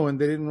didn't know and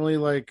they didn't really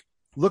like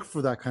look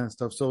for that kind of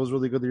stuff. So it was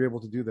really good that you're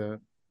able to do that.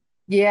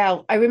 Yeah,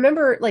 I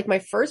remember like my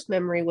first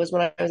memory was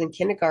when I was in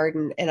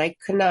kindergarten and I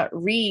could not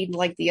read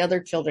like the other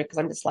children because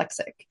I'm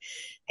dyslexic.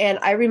 And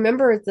I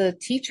remember the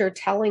teacher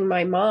telling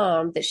my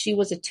mom that she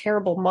was a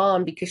terrible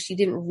mom because she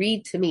didn't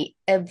read to me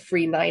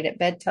every night at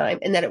bedtime,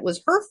 and that it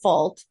was her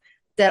fault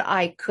that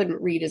I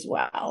couldn't read as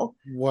well.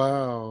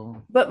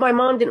 Wow. But my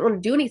mom didn't want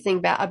to do anything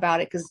about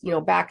it because,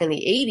 back in the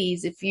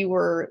 80s, if you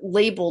were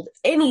labeled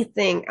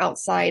anything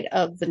outside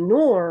of the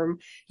norm,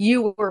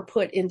 you were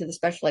put into the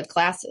special ed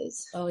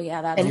classes. Oh,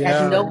 yeah. That's and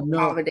had no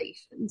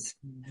accommodations.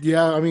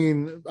 Yeah. I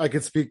mean, I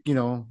could speak,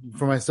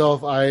 for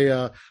myself.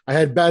 I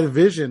had bad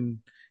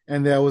vision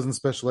and I was in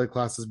special ed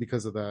classes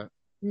because of that.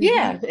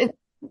 Yeah.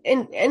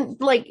 And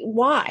like,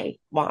 why?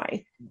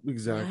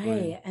 Exactly.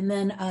 Right. And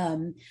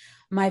then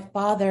my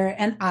father,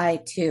 and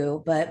I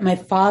too, but my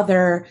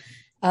father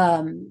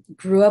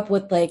grew up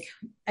with, like,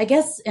 I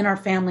guess in our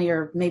family,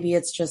 or maybe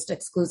it's just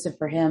exclusive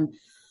for him,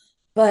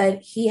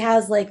 but he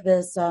has like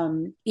this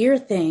ear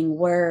thing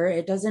where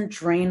it doesn't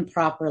drain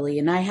properly.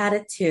 And I had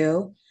it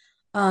too.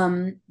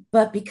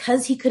 But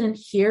because he couldn't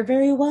hear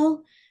very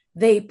well,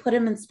 they put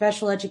him in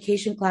special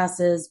education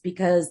classes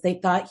because they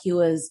thought he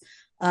was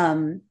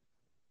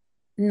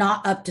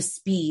not up to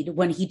speed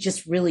when he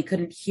just really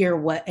couldn't hear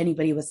what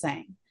anybody was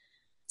saying.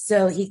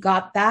 So he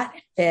got that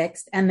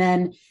fixed. And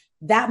then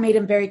that made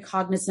him very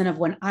cognizant of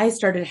when I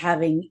started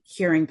having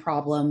hearing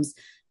problems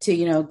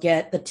to,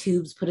 get the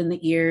tubes put in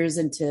the ears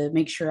and to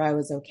make sure I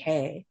was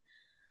okay.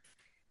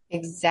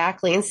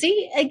 Exactly. And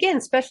see,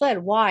 again, special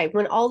ed, why?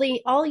 When all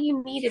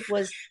you needed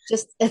was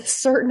just a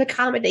certain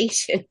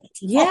accommodation.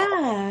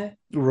 Yeah.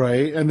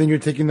 Right. And then you're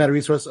taking that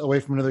resource away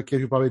from another kid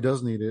who probably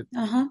does need it.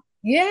 Uh-huh.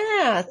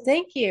 Yeah,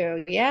 thank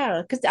you.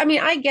 Yeah, because I mean,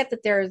 I get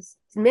that there's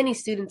many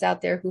students out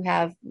there who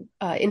have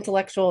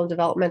intellectual and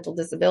developmental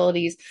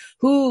disabilities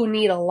who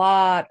need a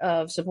lot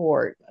of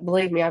support.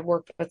 Believe me, I've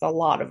worked with a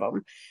lot of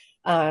them.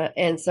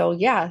 And so,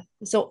 yeah.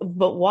 So,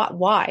 but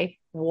why?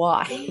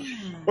 Yeah.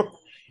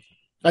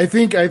 I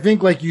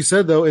think, like you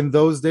said, though, in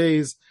those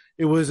days,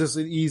 it was just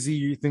an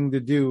easy thing to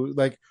do.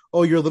 Like,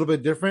 oh, you're a little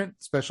bit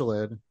different, special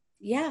ed.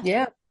 Yeah.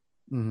 Yeah.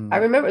 Mm-hmm. I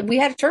remember we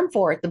had a term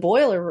for it, the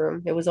boiler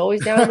room. It was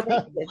always down in the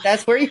basement.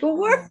 That's where you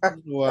were.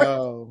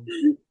 Wow.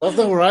 That's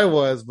not where I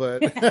was,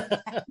 but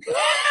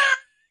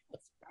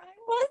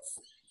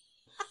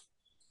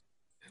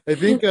I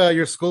think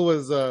your school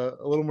was a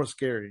little more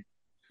scary.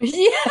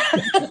 Yeah.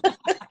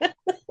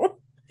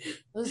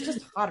 It was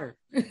just hotter.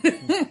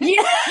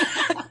 Yeah.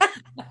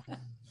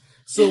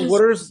 So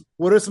what are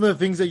some of the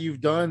things that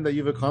you've done that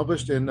you've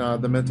accomplished in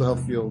the mental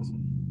health field?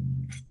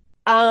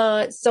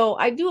 So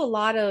I do a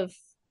lot of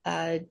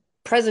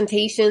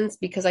presentations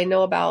because I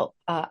know about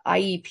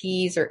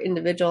IEPs, or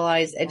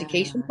individualized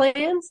education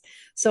plans.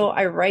 So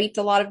I write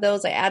a lot of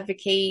those. I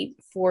advocate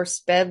for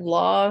SPED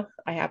law.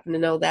 I happen to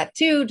know that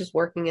too, just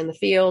working in the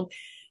field.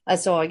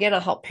 So again, I'll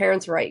help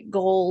parents write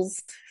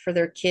goals for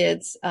their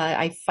kids.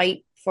 I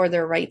fight for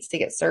their rights to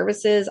get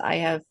services. I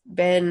have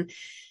been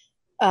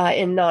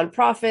in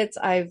nonprofits.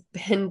 I've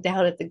been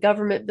down at the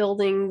government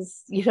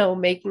buildings,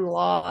 making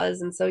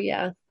laws. And so,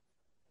 yeah.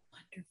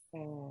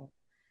 Wonderful.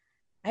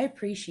 I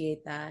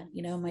appreciate that.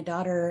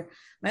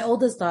 My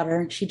oldest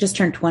daughter, she just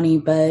turned 20,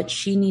 but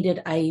she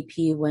needed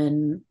IEP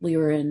when we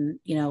were in,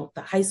 the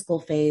high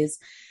school phase.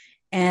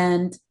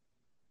 And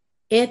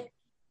it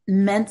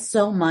meant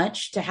so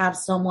much to have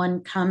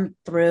someone come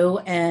through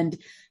and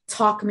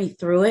talk me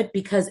through it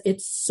because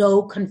it's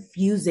so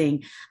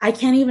confusing. I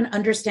can't even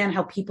understand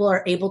how people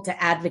are able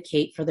to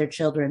advocate for their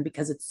children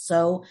because it's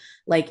so,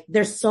 like,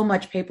 there's so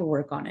much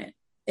paperwork on it.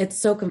 It's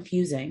so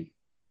confusing.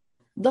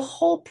 The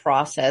whole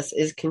process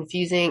is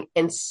confusing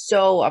and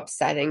so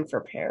upsetting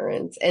for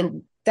parents.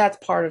 And that's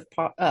part of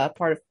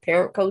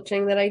parent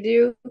coaching that I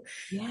do.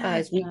 Yeah.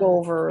 As we go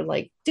over,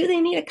 like, do they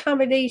need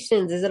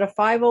accommodations? Is it a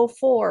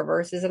 504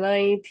 versus an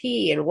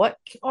IEP? And what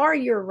are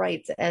your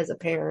rights as a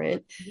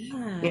parent?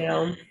 Yeah. You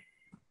know,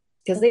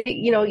 because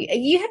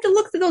you have to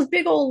look through those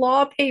big old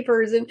law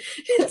papers, and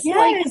it's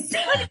like,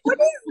 Yes. what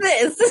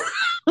is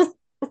this?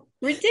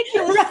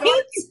 Ridiculous,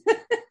 Right?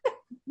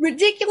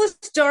 ridiculous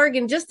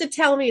jargon just to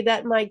tell me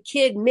that my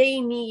kid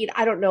may need,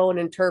 I don't know, an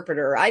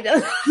interpreter. I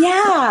don't.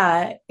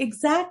 Yeah,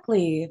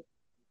 exactly.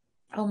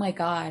 Oh my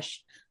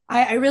gosh.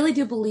 I really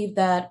do believe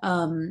that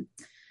I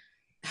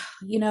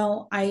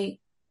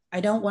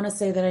don't want to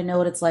say that I know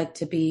what it's like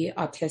to be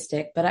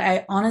autistic, but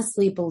I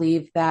honestly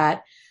believe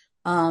that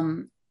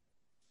um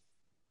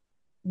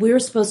we're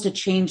supposed to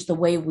change the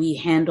way we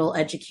handle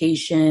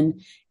education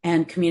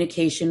and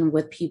communication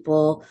with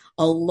people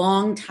a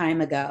long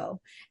time ago.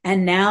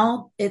 And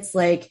now it's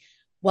like,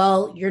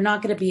 well, you're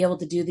not going to be able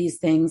to do these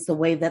things the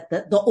way that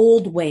the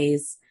old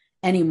ways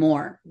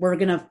anymore. We're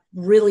going to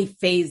really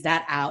phase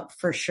that out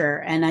for sure.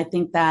 And I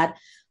think that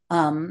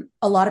a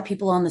lot of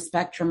people on the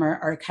spectrum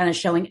are kind of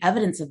showing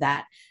evidence of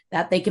that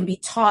they can be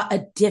taught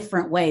a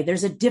different way.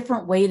 There's a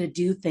different way to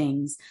do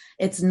things.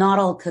 It's not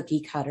all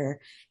cookie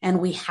cutter, and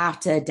we have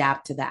to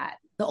adapt to that.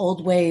 The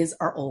old ways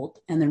are old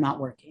and they're not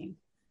working.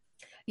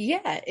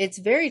 Yeah, it's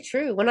very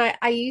true. When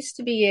I used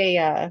to be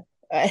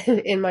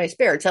in my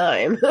spare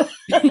time,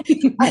 I'm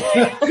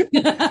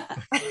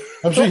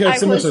sure you have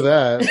so much of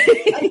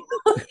that.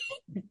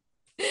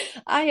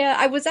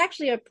 I was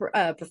actually a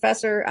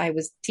professor. I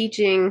was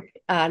teaching,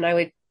 and I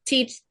would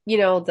teach,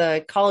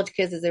 the college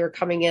kids as they were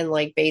coming in,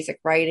 like basic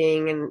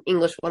writing and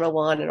English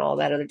 101 and all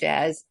that other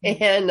jazz.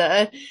 And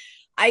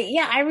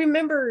I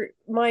remember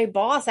my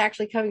boss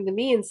actually coming to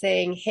me and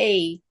saying,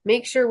 "Hey,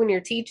 make sure when you're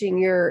teaching,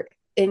 you're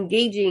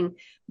engaging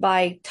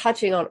by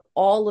touching on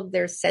all of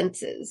their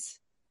senses."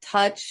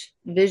 Touch,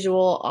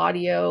 visual,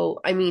 audio.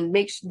 I mean,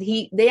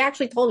 they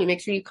actually told me, make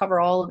sure you cover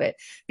all of it,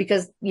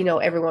 because,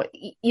 everyone,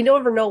 you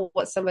never know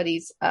what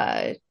somebody's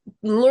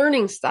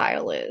learning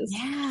style is.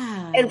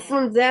 Yeah. And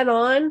from then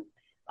on,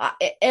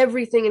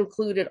 everything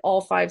included,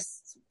 all five,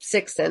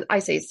 six, and I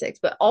say six,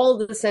 but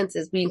all of the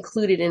senses we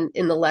included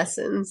in the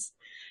lessons.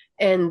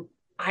 And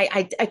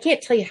I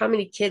can't tell you how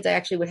many kids I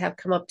actually would have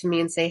come up to me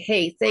and say,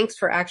 "Hey, thanks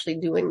for actually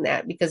doing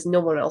that," because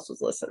no one else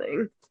was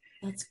listening.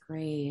 That's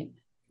great.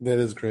 That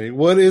is great.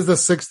 What is the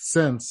sixth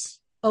sense?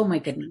 Oh my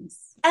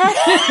goodness. Your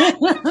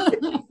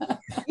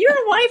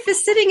wife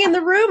is sitting in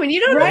the room and you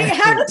don't right? know.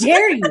 How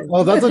dare you?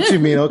 Oh, that's what you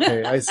mean.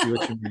 Okay, I see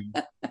what you mean.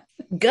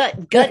 Gut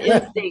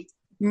instinct.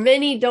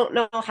 Many don't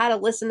know how to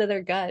listen to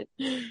their gut.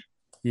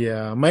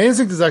 Yeah, my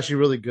instinct is actually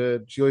really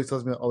good. She always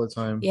tells me that all the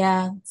time.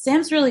 Yeah,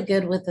 Sam's really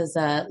good with his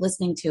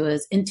listening to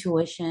his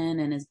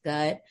intuition and his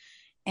gut.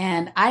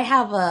 And I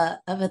have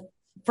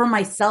for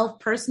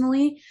myself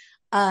personally,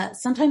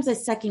 sometimes I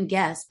second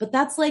guess, but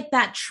that's like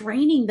that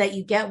training that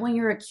you get when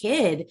you're a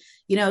kid.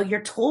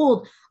 You're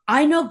told,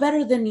 I know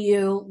better than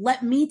you.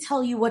 Let me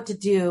tell you what to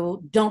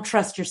do. Don't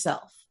trust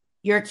yourself.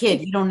 You're a kid.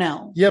 You don't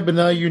know. Yeah, but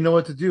now you know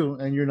what to do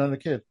and you're not a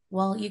kid.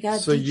 Well, you got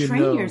to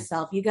detrain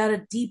yourself. You got to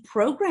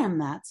deprogram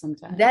that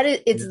sometimes.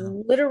 It's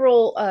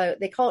literal.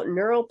 They call it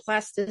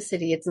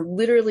neuroplasticity. It's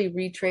literally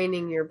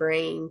retraining your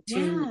brain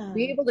to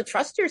be able to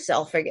trust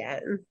yourself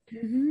again.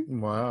 Mm-hmm.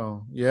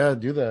 Wow. Yeah,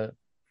 do that.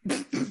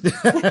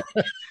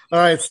 All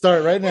right,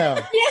 start right now.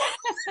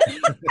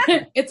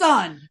 Yeah. It's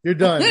on. You're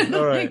done.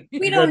 All right.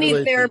 We don't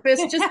need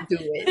therapists. Just do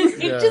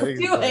it. Yeah, just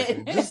do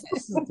it. Just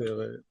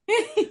do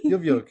it. You'll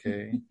be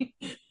okay.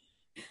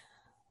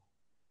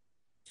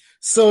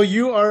 So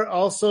you are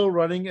also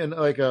running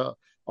a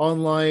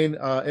online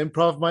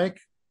improv mic?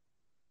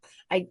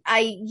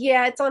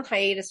 Yeah, it's on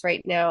hiatus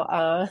right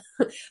now.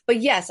 But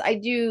yes, I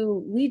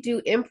do. We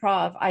do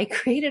improv. I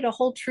created a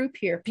whole troupe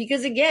here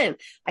because, again,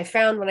 I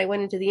found when I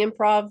went into the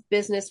improv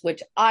business,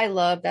 which I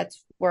love,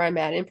 that's where I'm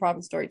at, improv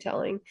and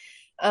storytelling.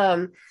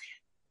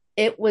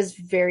 It was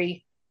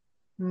very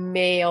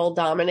male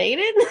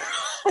dominated.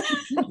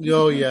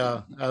 Oh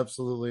yeah,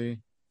 absolutely.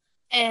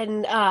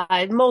 And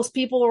most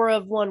people were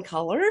of one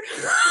color.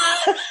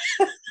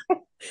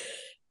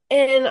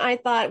 And I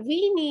thought,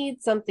 we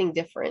need something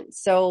different.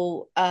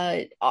 So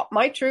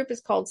my troupe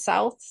is called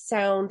South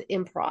Sound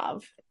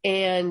Improv,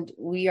 and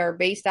we are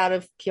based out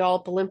of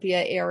Puyallup,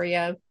 Olympia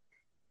area.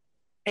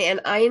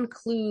 And I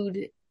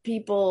include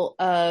people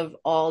of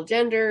all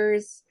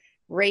genders,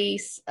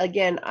 race.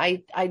 Again,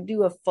 I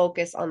do a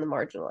focus on the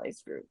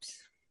marginalized groups.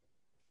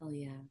 Oh,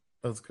 yeah.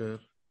 That's good.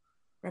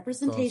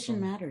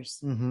 Representation matters.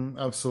 Mm-hmm,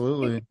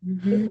 absolutely.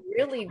 It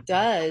really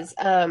does.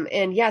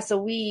 And yeah, so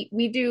we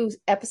do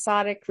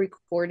episodic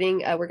recording.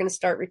 We're going to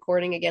start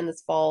recording again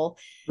this fall.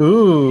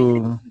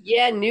 Ooh.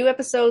 Yeah, new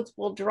episodes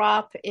will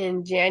drop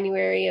in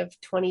January of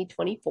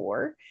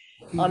 2024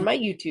 on my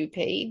YouTube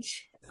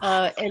page.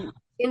 And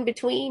in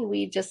between,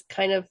 we just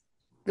kind of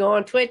go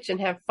on Twitch and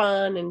have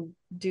fun and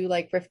do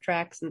like riff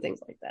tracks and things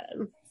like that.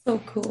 So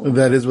cool.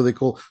 That is really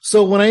cool.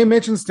 So when I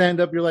mentioned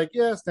stand-up, you're like,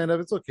 yeah, stand-up,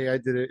 it's okay. I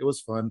did it. It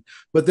was fun.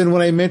 But then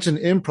when I mentioned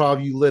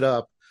improv, you lit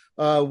up.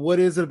 What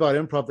is it about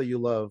improv that you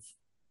love?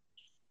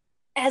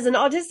 as an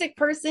autistic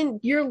person,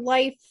 your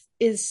life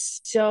is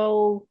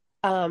so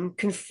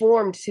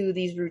conformed to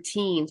these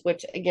routines,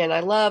 which again,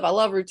 I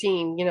love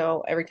routine,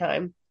 every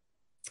time.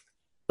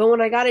 But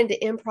when I got into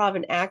improv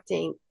and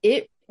acting,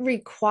 it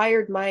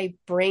required my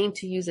brain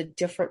to use a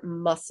different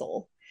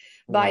muscle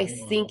by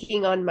Wow.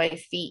 thinking on my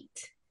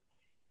feet.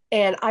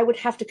 And I would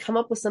have to come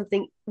up with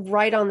something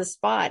right on the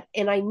spot.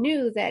 And I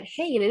knew that,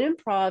 hey, in an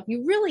improv,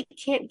 you really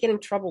can't get in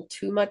trouble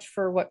too much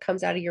for what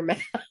comes out of your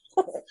mouth.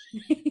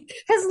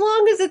 As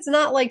long as it's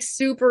not like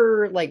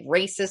super like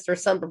racist or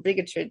some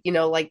bigotry,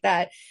 like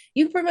that,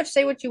 you can pretty much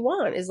say what you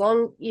want as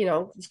long,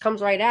 it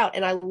comes right out.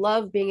 And I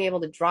love being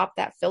able to drop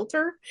that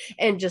filter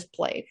and just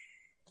play.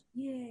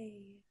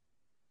 Yay.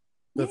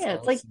 That's Yeah,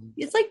 awesome.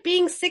 it's like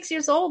being 6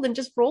 years old and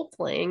just role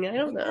playing. I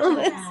don't Yeah,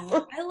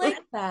 know. I like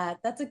that.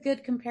 That's a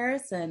good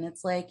comparison.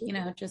 It's like,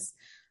 just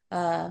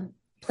uh,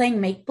 playing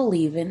make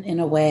believe in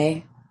a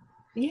way.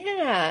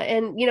 Yeah,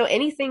 and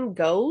anything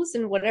goes,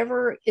 and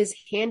whatever is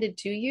handed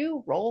to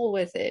you, roll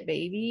with it,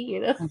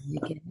 baby. I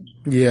like it.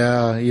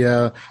 Yeah,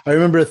 yeah. I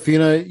remember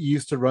Athena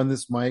used to run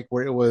this mic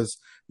where it was,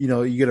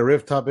 you get a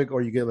riff topic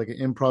or you get like an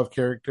improv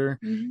character,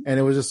 Mhm. and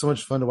it was just so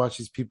much fun to watch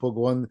these people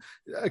go on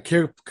a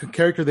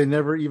character they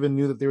never even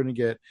knew that they were going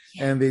to get,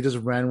 Yeah. and they just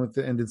ran with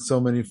it and did so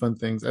many fun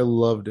things. I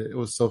loved it. It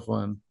was so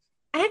fun.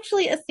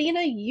 Actually,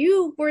 Athena,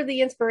 you were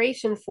the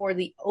inspiration for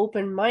the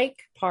open mic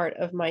part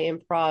of my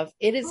improv.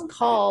 It is Oh,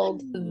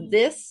 called really?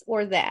 This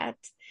or That,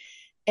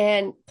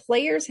 and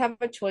players have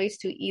a choice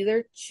to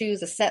either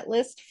choose a set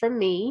list from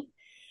me,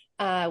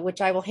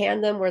 which I will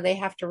hand them where they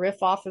have to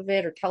riff off of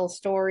it or tell a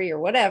story or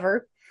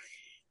whatever,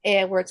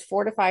 and where it's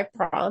 4 to 5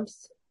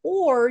 prompts.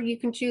 Or you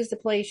can choose to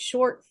play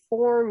short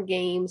form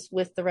games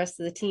with the rest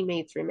of the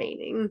teammates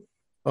remaining.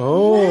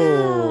 Oh,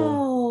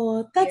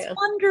 Wow, that's Yeah.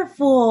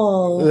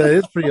 wonderful. that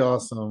is pretty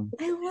awesome.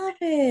 I love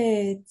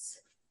it.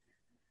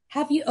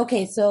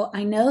 Okay, so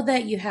I know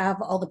that you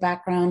have all the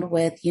background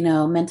with,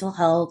 mental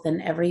health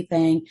and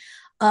everything.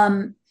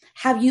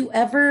 Have you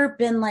ever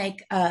been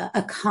like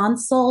a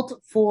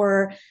consult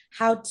for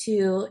how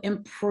to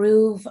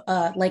improve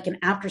like an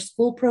after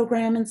school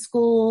program in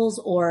schools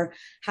or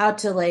how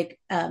to like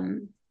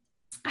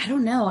I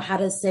don't know how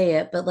to say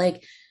it, but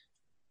like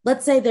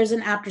let's say there's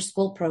an after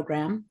school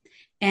program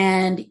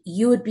and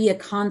you would be a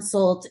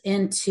consult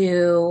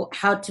into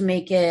how to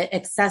make it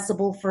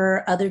accessible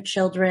for other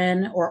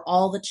children or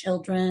all the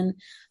children,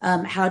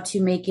 how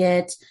to make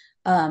it,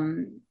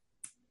 um,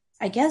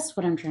 I guess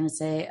what I'm trying to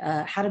say,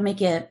 how to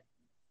make it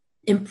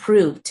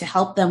improve to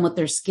help them with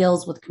their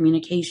skills with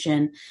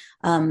communication,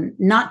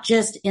 not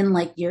just in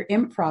like your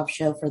improv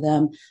show for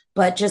them,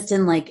 but just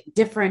in like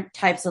different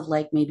types of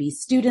like maybe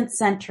student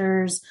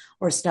centers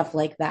or stuff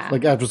like that.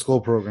 Like after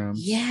school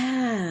programs.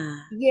 Yeah.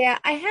 Yeah,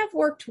 I have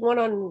worked one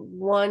on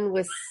one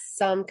with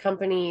some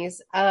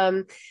companies.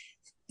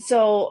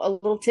 So a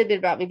little tidbit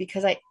about me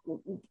because I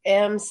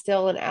am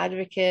still an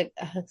advocate.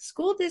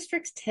 School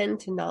districts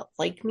tend to not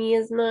like me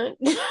as much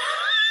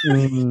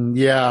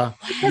Yeah,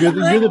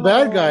 because you're the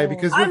bad guy Wow.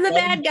 because I'm the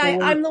bad guy.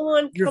 I'm the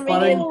one you're coming in.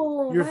 fighting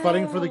Oh, you're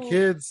fighting for the wow.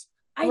 kids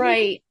I didn't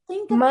Right.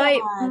 think of My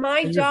that. my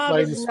and you're job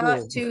fighting the is not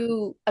school.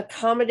 to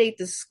accommodate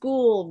the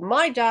school.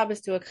 My job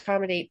is to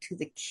accommodate to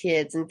the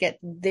kids and get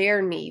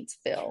their needs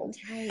filled.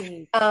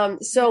 Right. Yeah.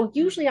 So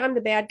usually I'm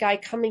the bad guy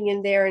coming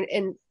in there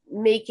and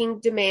making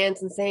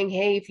demands and saying,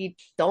 hey, if you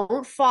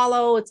don't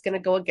follow, it's going to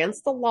go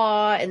against the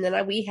law. And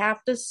then we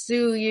have to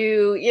sue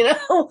you,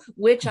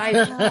 which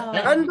I've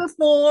done Wow.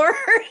 before.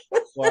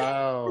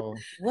 Wow.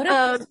 What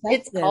a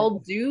perspective.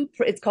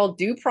 It's called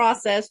due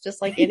process, just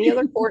like any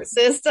other court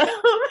system.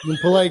 When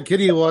polite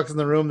kitty walks in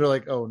the room, they're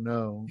like, "Oh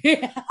no."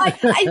 Yeah.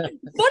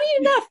 Funny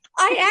enough,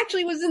 I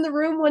actually was in the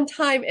room one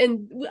time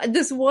and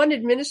this one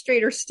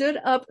administrator stood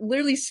up,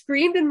 literally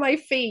screamed in my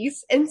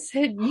face and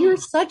said, "You're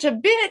such a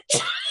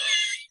bitch."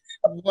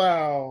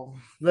 Wow,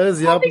 that is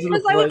the All opposite because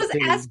of I polite was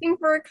kitty. asking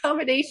for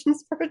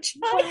accommodations for a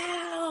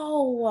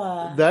child.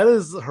 Wow. That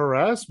is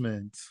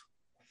harassment.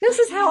 This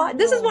is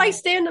why Wow.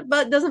 stand up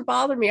but doesn't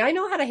bother me. I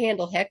know how to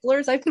handle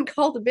hecklers. I've been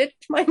called a bitch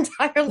my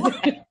entire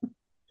life.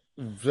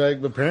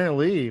 Like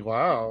apparently,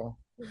 wow.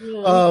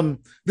 Yeah.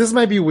 This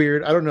might be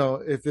weird. I don't know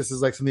if this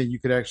is like something you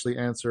could actually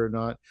answer or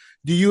not.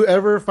 Do you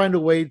ever find a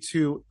way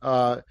to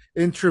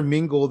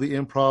intermingle the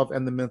improv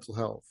and the mental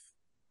health?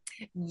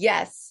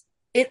 Yes,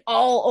 it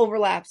all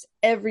overlaps,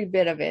 every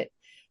bit of it.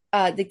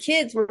 The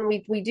kids, when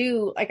we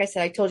do, like I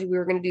said, I told you we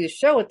were going to do the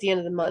show at the end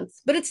of the month,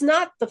 but it's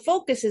not, the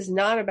focus is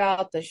not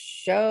about the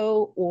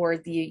show or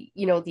the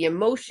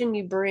emotion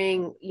you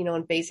bring,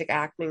 in basic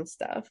acting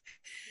stuff.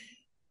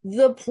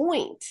 The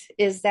point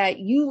is that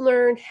you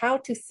learn how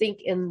to think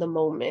in the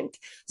moment.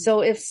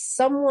 So if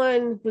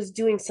someone was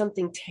doing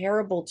something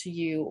terrible to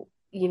you,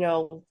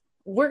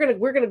 we're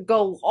gonna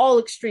go all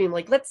extreme.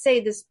 Like let's say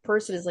this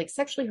person is like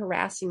sexually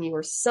harassing you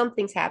or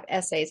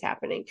essays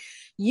happening.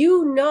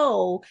 You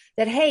know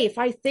that, hey, if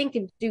I think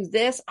and do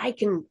this, I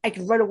can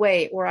run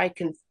away or I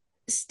can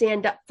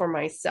stand up for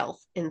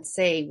myself and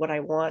say what I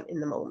want in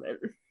the moment.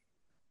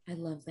 I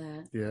love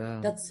that. Yeah.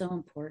 That's so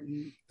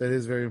important. That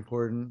is very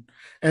important.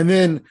 And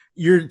then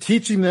you're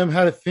teaching them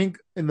how to think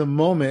in the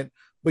moment,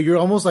 but you're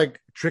almost like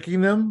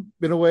tricking them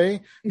in a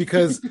way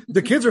because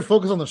the kids are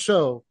focused on the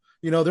show.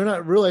 They're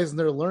not realizing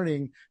they're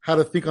learning how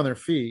to think on their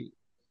feet.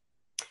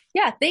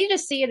 Yeah, they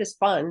just see it as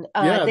fun.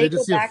 Yeah, They they go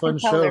just see a back fun and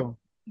tell their show.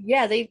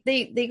 yeah,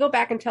 they go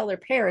back and tell their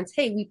parents,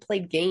 "Hey, we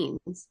played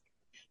games."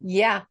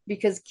 Yeah,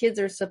 because kids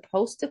are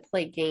supposed to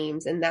play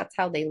games and that's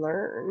how they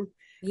learn.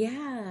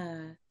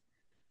 Yeah.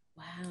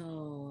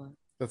 Wow.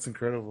 That's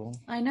incredible.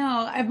 I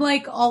know. I'm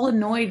like all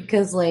annoyed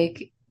because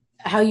like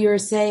how you were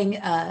saying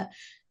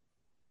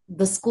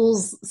the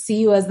schools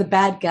see you as the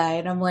bad guy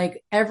and I'm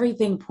like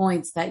everything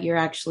points that you're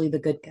actually the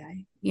good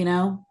guy, you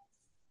know?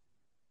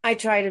 I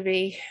try to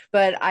be,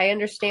 but I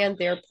understand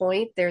their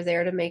point. They're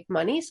there to make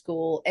money.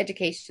 School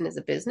education is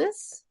a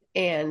business.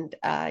 And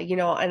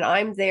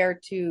I'm there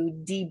to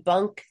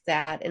debunk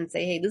that and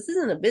say, hey, this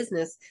isn't a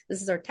business.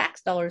 This is our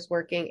tax dollars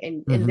working,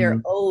 and they're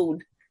Mm-hmm.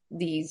 owed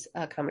these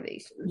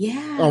accommodations.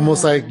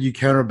 Almost like Yeah. you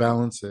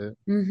counterbalance it.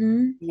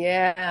 Mm-hmm.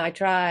 Yeah, I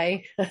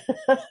try.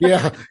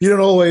 Yeah, you don't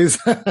always.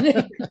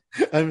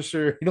 I'm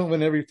sure you don't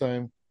win every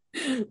time.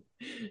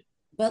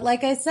 But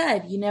like I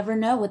said, you never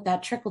know with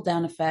that trickle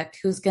down effect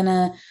who's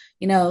gonna,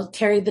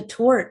 carry the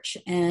torch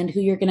and who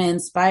you're gonna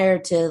inspire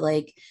to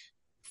like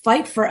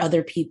fight for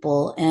other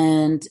people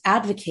and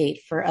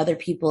advocate for other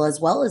people as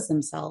well as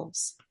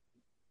themselves.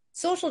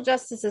 Social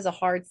justice is a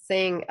hard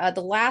thing.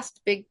 The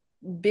last big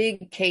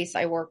case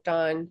I worked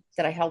on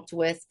that I helped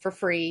with for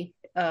free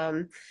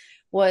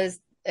was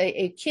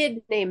a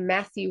kid named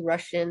Matthew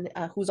Russian,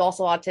 who's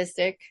also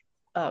autistic.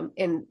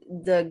 And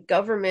the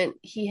government,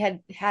 he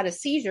had a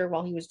seizure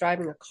while he was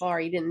driving a car.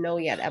 He didn't know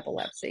he had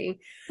epilepsy,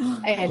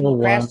 and Oh he wow.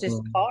 crashed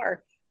his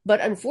car. But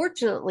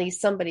unfortunately,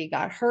 somebody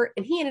got hurt,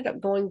 and he ended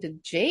up going to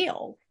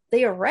jail.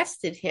 They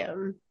arrested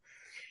him,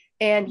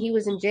 and he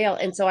was in jail.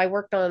 And so I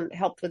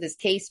helped with his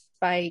case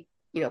by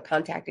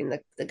contacting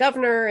the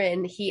governor,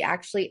 and he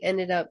actually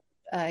ended up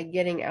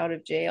getting out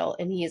of jail,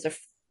 and he is a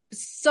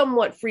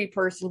somewhat free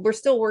person. We're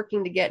still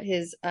working to get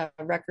his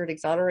record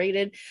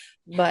exonerated,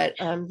 but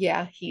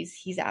yeah,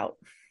 he's out.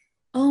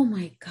 Oh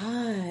my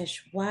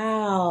gosh.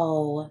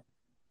 Wow.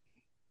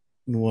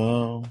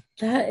 Wow.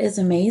 That is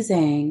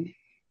amazing.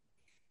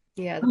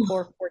 Yeah, the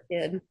poor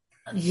kid.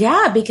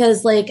 Yeah,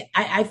 because like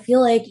I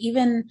feel like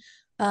even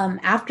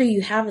after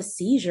you have a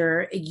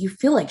seizure, you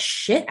feel like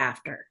shit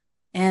after.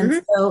 And Mm-hmm.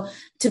 so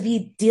to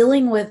be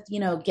dealing with,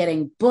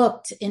 getting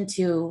booked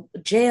into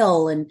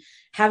jail and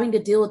having to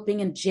deal with being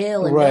in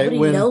jail and Right. nobody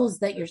When knows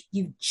that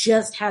you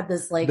just had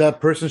this like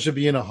that person should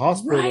be in a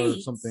hospital or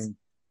right. something.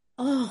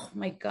 Oh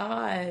my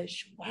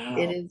gosh. It Wow.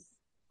 is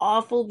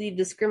awful, the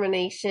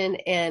discrimination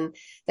and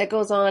that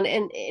goes on,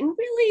 and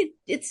really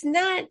it's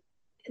not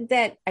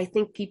that I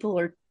think people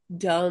are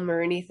dumb or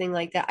anything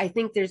like that. I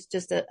think there's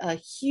just a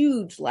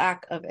huge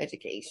lack of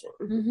education.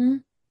 Mm-hmm.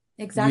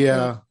 Exactly.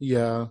 Yeah,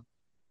 yeah.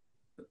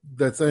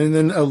 And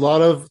then a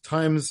lot of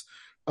times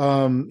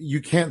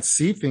you can't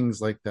see things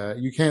like that.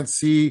 You can't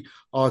see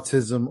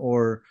autism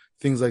or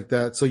things like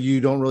that, so you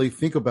don't really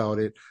think about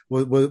it,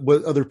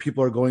 what other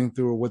people are going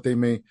through or what they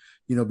may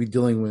be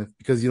dealing with,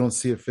 because you don't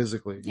see it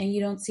physically. And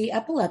you don't see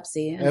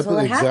epilepsy until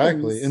it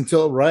Exactly, happens.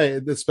 until,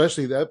 right,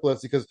 especially the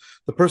epilepsy, because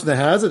the person that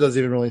has it doesn't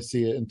even really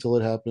see it until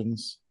it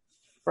happens.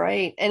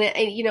 Right. And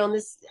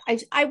this,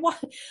 I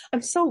watch,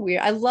 I'm so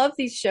weird. I love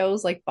these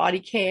shows like Body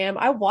Cam.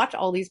 I watch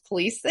all these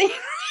police things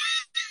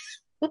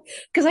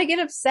because I get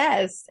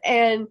obsessed,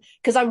 and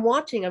because I'm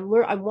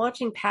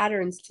watching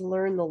patterns to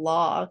learn the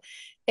law.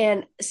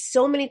 And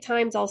so many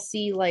times I'll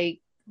see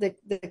like the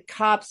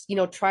cops,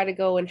 try to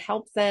go and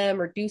help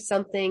them or do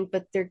something,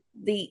 but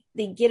they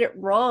get it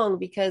wrong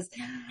because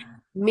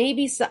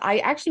maybe so. I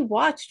actually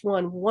watched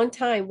one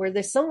time where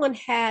there's someone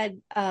had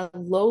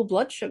low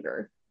blood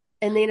sugar,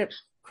 and they ended up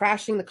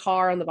crashing the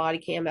car on the body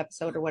cam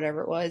episode or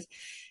whatever it was.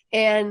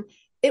 And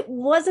it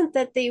wasn't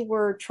that they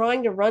were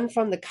trying to run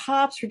from the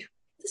cops, or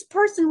this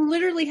person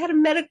literally had a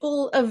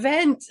medical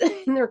event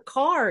in their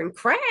car and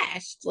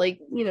crashed,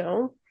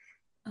 Oh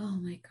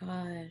my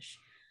gosh.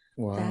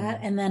 Wow.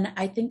 That and then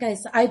I think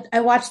I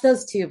watched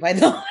those too, by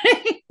the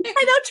way.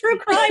 I know, true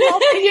crime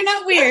also. You're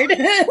not weird.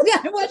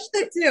 I watched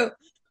it too.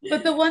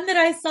 But the one that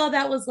I saw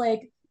that was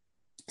like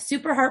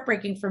super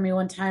heartbreaking for me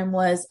one time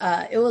was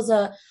it was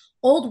a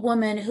old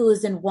woman who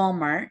was in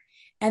Walmart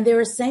and they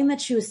were saying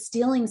that she was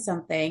stealing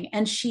something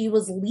and she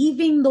was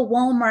leaving the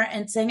Walmart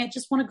and saying, I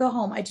just want to go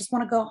home. I just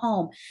want to go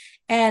home.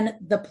 And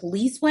the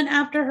police went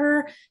after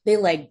her. They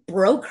like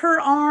broke her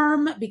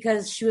arm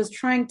because she was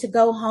trying to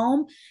go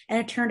home. And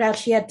it turned out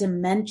she had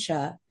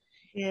dementia.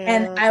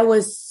 And Yeah. I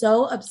was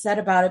so upset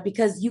about it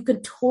because you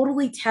could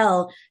totally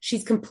tell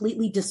she's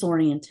completely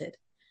disoriented.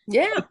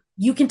 Yeah.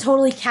 You can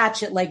totally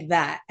catch it like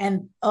that.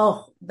 And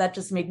oh, that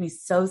just made me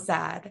so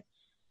sad.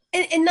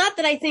 And not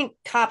that I think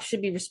cops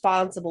should be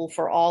responsible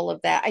for all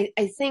of that.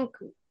 I think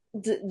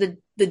the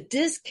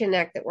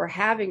disconnect that we're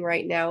having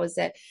right now is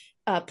that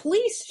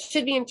police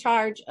should be in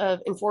charge of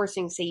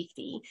enforcing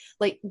safety.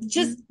 Like,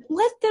 just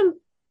let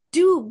them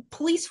do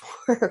police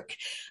work.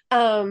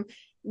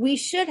 We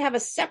should have a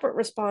separate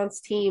response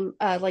team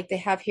like they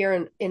have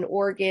here in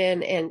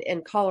Oregon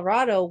and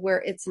Colorado, where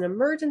it's an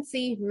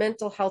emergency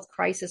mental health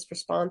crisis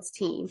response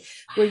team,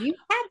 where you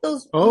have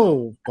those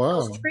Oh,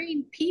 wow.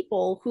 trained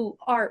people who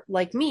are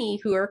like me,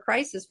 who are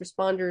crisis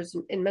responders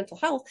in mental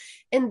health,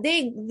 and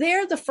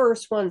they're the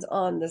first ones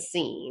on the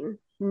scene,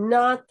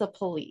 not the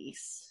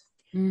police.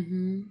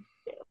 Mm-hmm.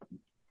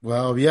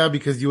 Well, yeah,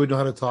 because you would know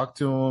how to talk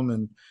to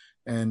them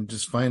and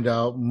just find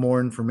out more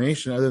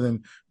information other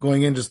than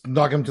going in, just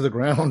knock them to the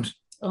ground.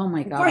 Oh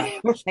my God.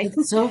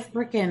 It's so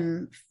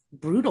freaking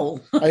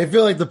brutal. I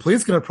feel like the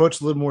police can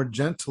approach a little more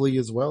gently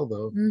as well,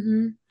 though.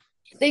 Mm-hmm.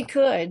 They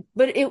could,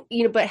 but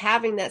but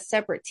having that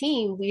separate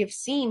team, we have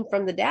seen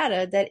from the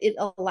data that it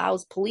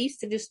allows police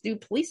to just do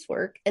police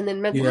work and then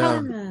mental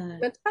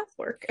health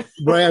work.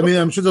 Right. I mean,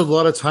 I'm sure there's a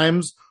lot of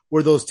times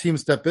where those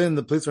teams step in,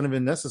 the police aren't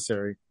even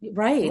necessary.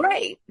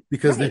 Right.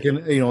 Because they can,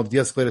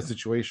 de-escalate a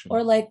situation.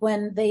 Or like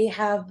when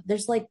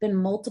there's like been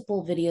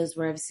multiple videos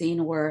where I've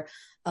seen where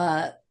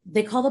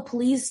they call the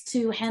police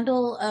to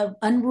handle an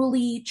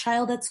unruly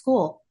child at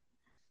school.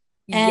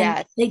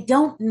 And they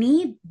don't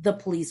need the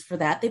police for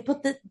that. They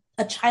put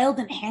a child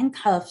in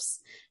handcuffs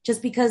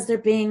just because they're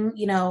being,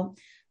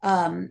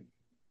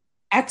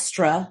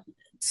 extra,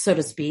 so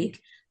to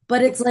speak.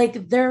 But it's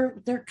like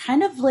they're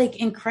kind of like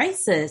in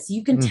crisis.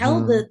 You can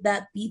tell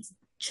that these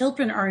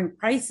children are in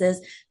crisis.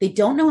 They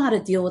don't know how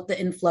to deal with the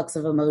influx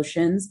of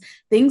emotions.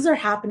 Things are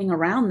happening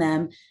around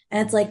them.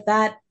 And it's like,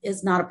 that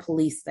is not a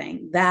police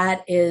thing.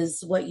 That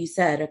is what you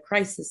said, a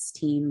crisis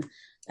team.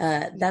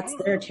 That's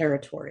their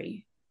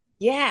territory.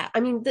 Yeah,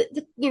 I mean,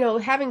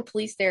 having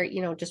police there,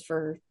 just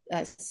for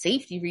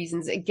safety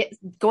reasons,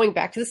 going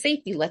back to the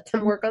safety, let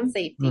them work on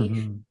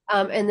safety,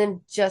 and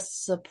then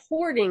just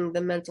supporting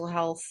the mental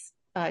health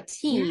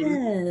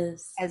team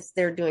as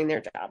they're doing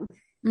their job.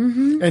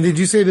 Mm-hmm. And did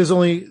you say there's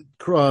only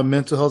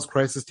mental health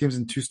crisis teams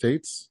in 2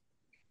 states?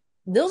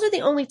 Those are the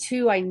only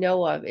 2 I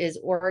know of, is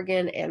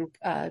Oregon and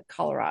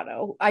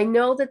Colorado. I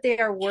know that they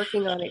are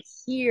working on it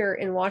here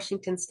in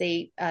Washington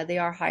State. They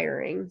are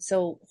hiring.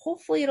 So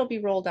hopefully it'll be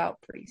rolled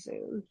out pretty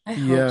soon. I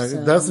hope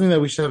so. That's something that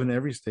we should have in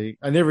every state.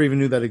 I never even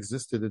knew that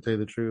existed, to tell you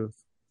the truth.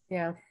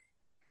 Yeah.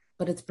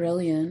 But it's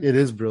brilliant. It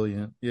is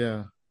brilliant.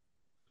 Yeah.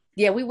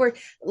 Yeah,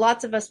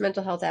 lots of us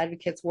mental health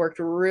advocates worked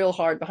real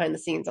hard behind the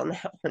scenes on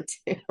that one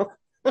too.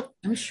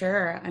 I'm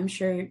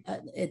sure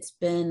it's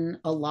been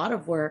a lot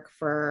of work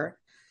for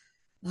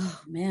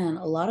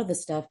a lot of the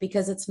stuff,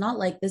 because it's not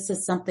like this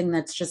is something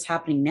that's just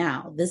happening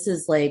now. This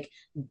is like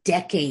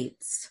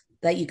decades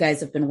that you guys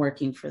have been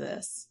working for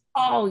this.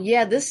 Oh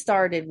yeah, this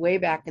started way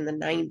back in the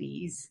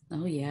 90s.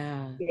 Oh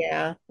yeah.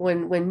 Yeah,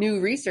 when new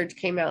research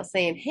came out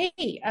saying,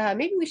 hey,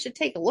 maybe we should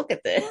take a look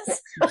at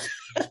this.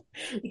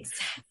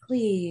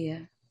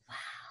 Exactly. Wow.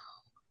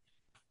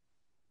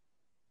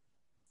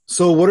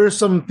 So what are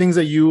some things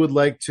that you would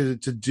like to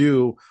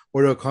do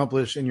or to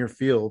accomplish in your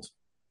field?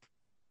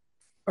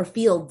 Or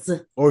fields,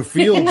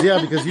 yeah,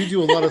 because you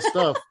do a lot of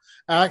stuff: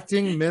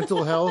 acting,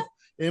 mental health,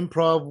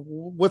 improv.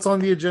 What's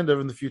on the agenda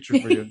in the future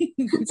for you?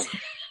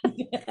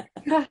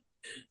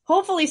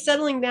 Hopefully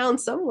settling down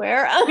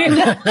somewhere.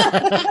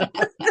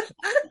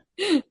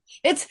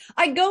 Here's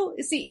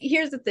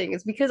the thing,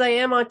 is because I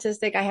am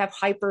autistic, I have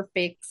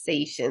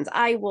hyperfixations.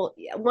 I will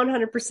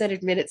 100%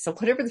 admit it. So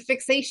whatever the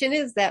fixation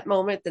is that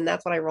moment, then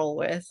that's what I roll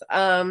with.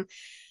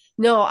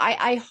 No,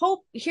 I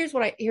hope, here's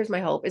my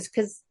hope, is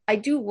because I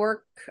do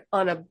work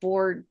on a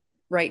board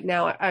right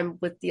now. I'm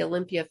with the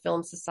Olympia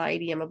Film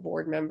Society. I'm a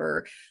board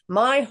member.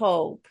 My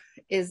hope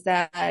is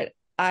that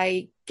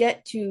I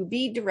get to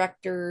be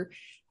director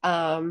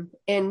and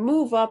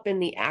move up in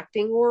the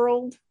acting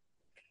world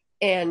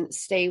and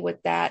stay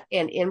with that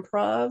and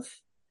improv,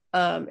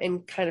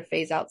 and kind of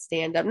phase out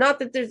stand-up. Not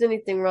that there's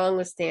anything wrong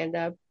with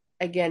stand-up.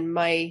 Again,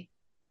 my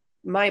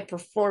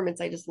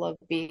performance, I just love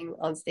being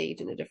on stage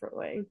in a different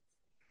way.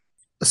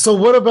 So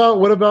what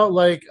about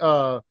like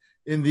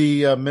in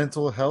the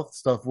mental health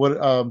stuff?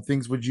 What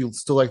things would you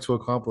still like to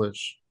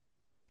accomplish?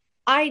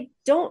 I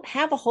don't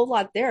have a whole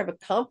lot there. I've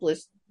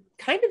accomplished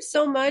kind of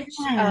so much,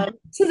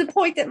 to the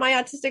point that my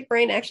autistic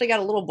brain actually got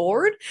a little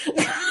bored.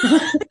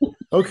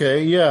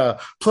 Okay, yeah.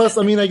 Plus,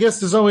 I mean, I guess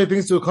there's no way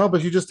things to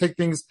accomplish. You just take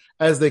things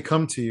as they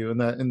come to you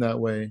in that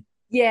way.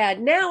 Yeah,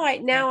 now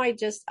I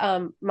just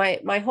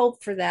my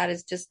hope for that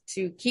is just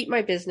to keep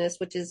my business,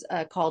 which is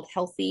called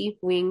Healthy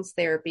Wings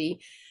Therapy.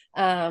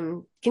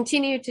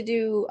 Continue to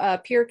do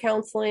peer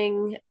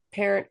counseling,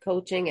 parent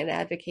coaching, and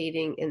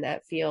advocating in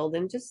that field,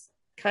 and just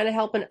kind of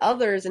helping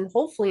others and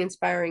hopefully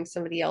inspiring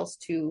somebody else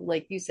to,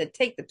 like you said,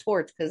 take the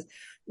torch, because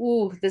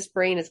this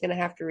brain is going to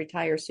have to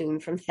retire soon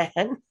from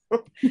that.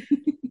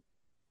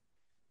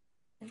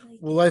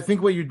 Well, I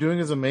think what you're doing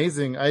is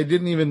amazing. I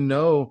didn't even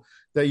know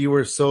that you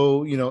were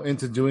so,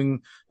 into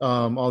doing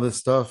all this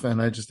stuff.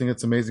 And I just think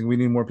it's amazing. We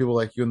need more people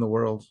like you in the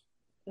world.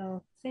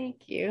 Oh,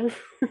 thank you.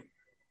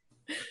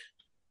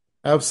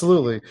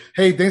 Absolutely.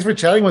 Hey, thanks for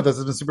chatting with us.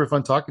 It's been super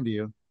fun talking to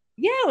you.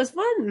 Yeah, it was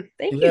fun.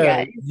 Thank you,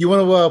 guys. You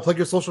want to plug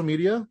your social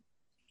media?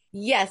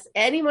 Yes,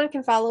 anyone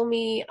can follow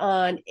me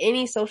on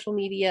any social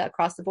media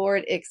across the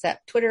board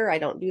except Twitter. I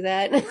don't do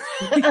that.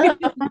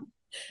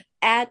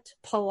 At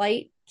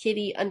polite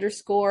kitty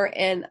underscore.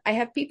 And I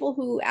have people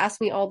who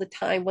ask me all the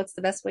time, what's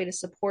the best way to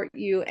support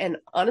you? And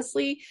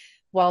honestly,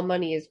 while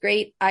money is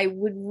great, I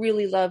would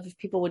really love if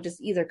people would just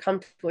either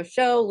come to a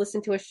show,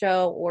 listen to a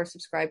show, or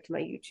subscribe to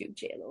my YouTube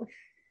channel.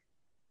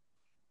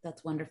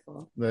 That's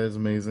wonderful. That is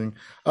amazing.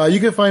 You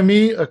can find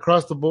me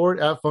across the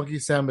board at Funky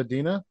Sam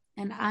Medina.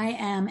 And I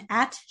am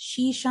at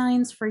She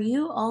Shines for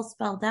You, all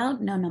spelled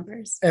out, no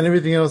numbers. And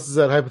everything else is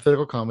at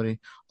Hypothetical Comedy.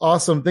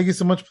 Awesome. Thank you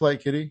so much,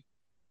 Polite Kitty.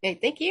 Hey,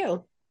 thank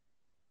you.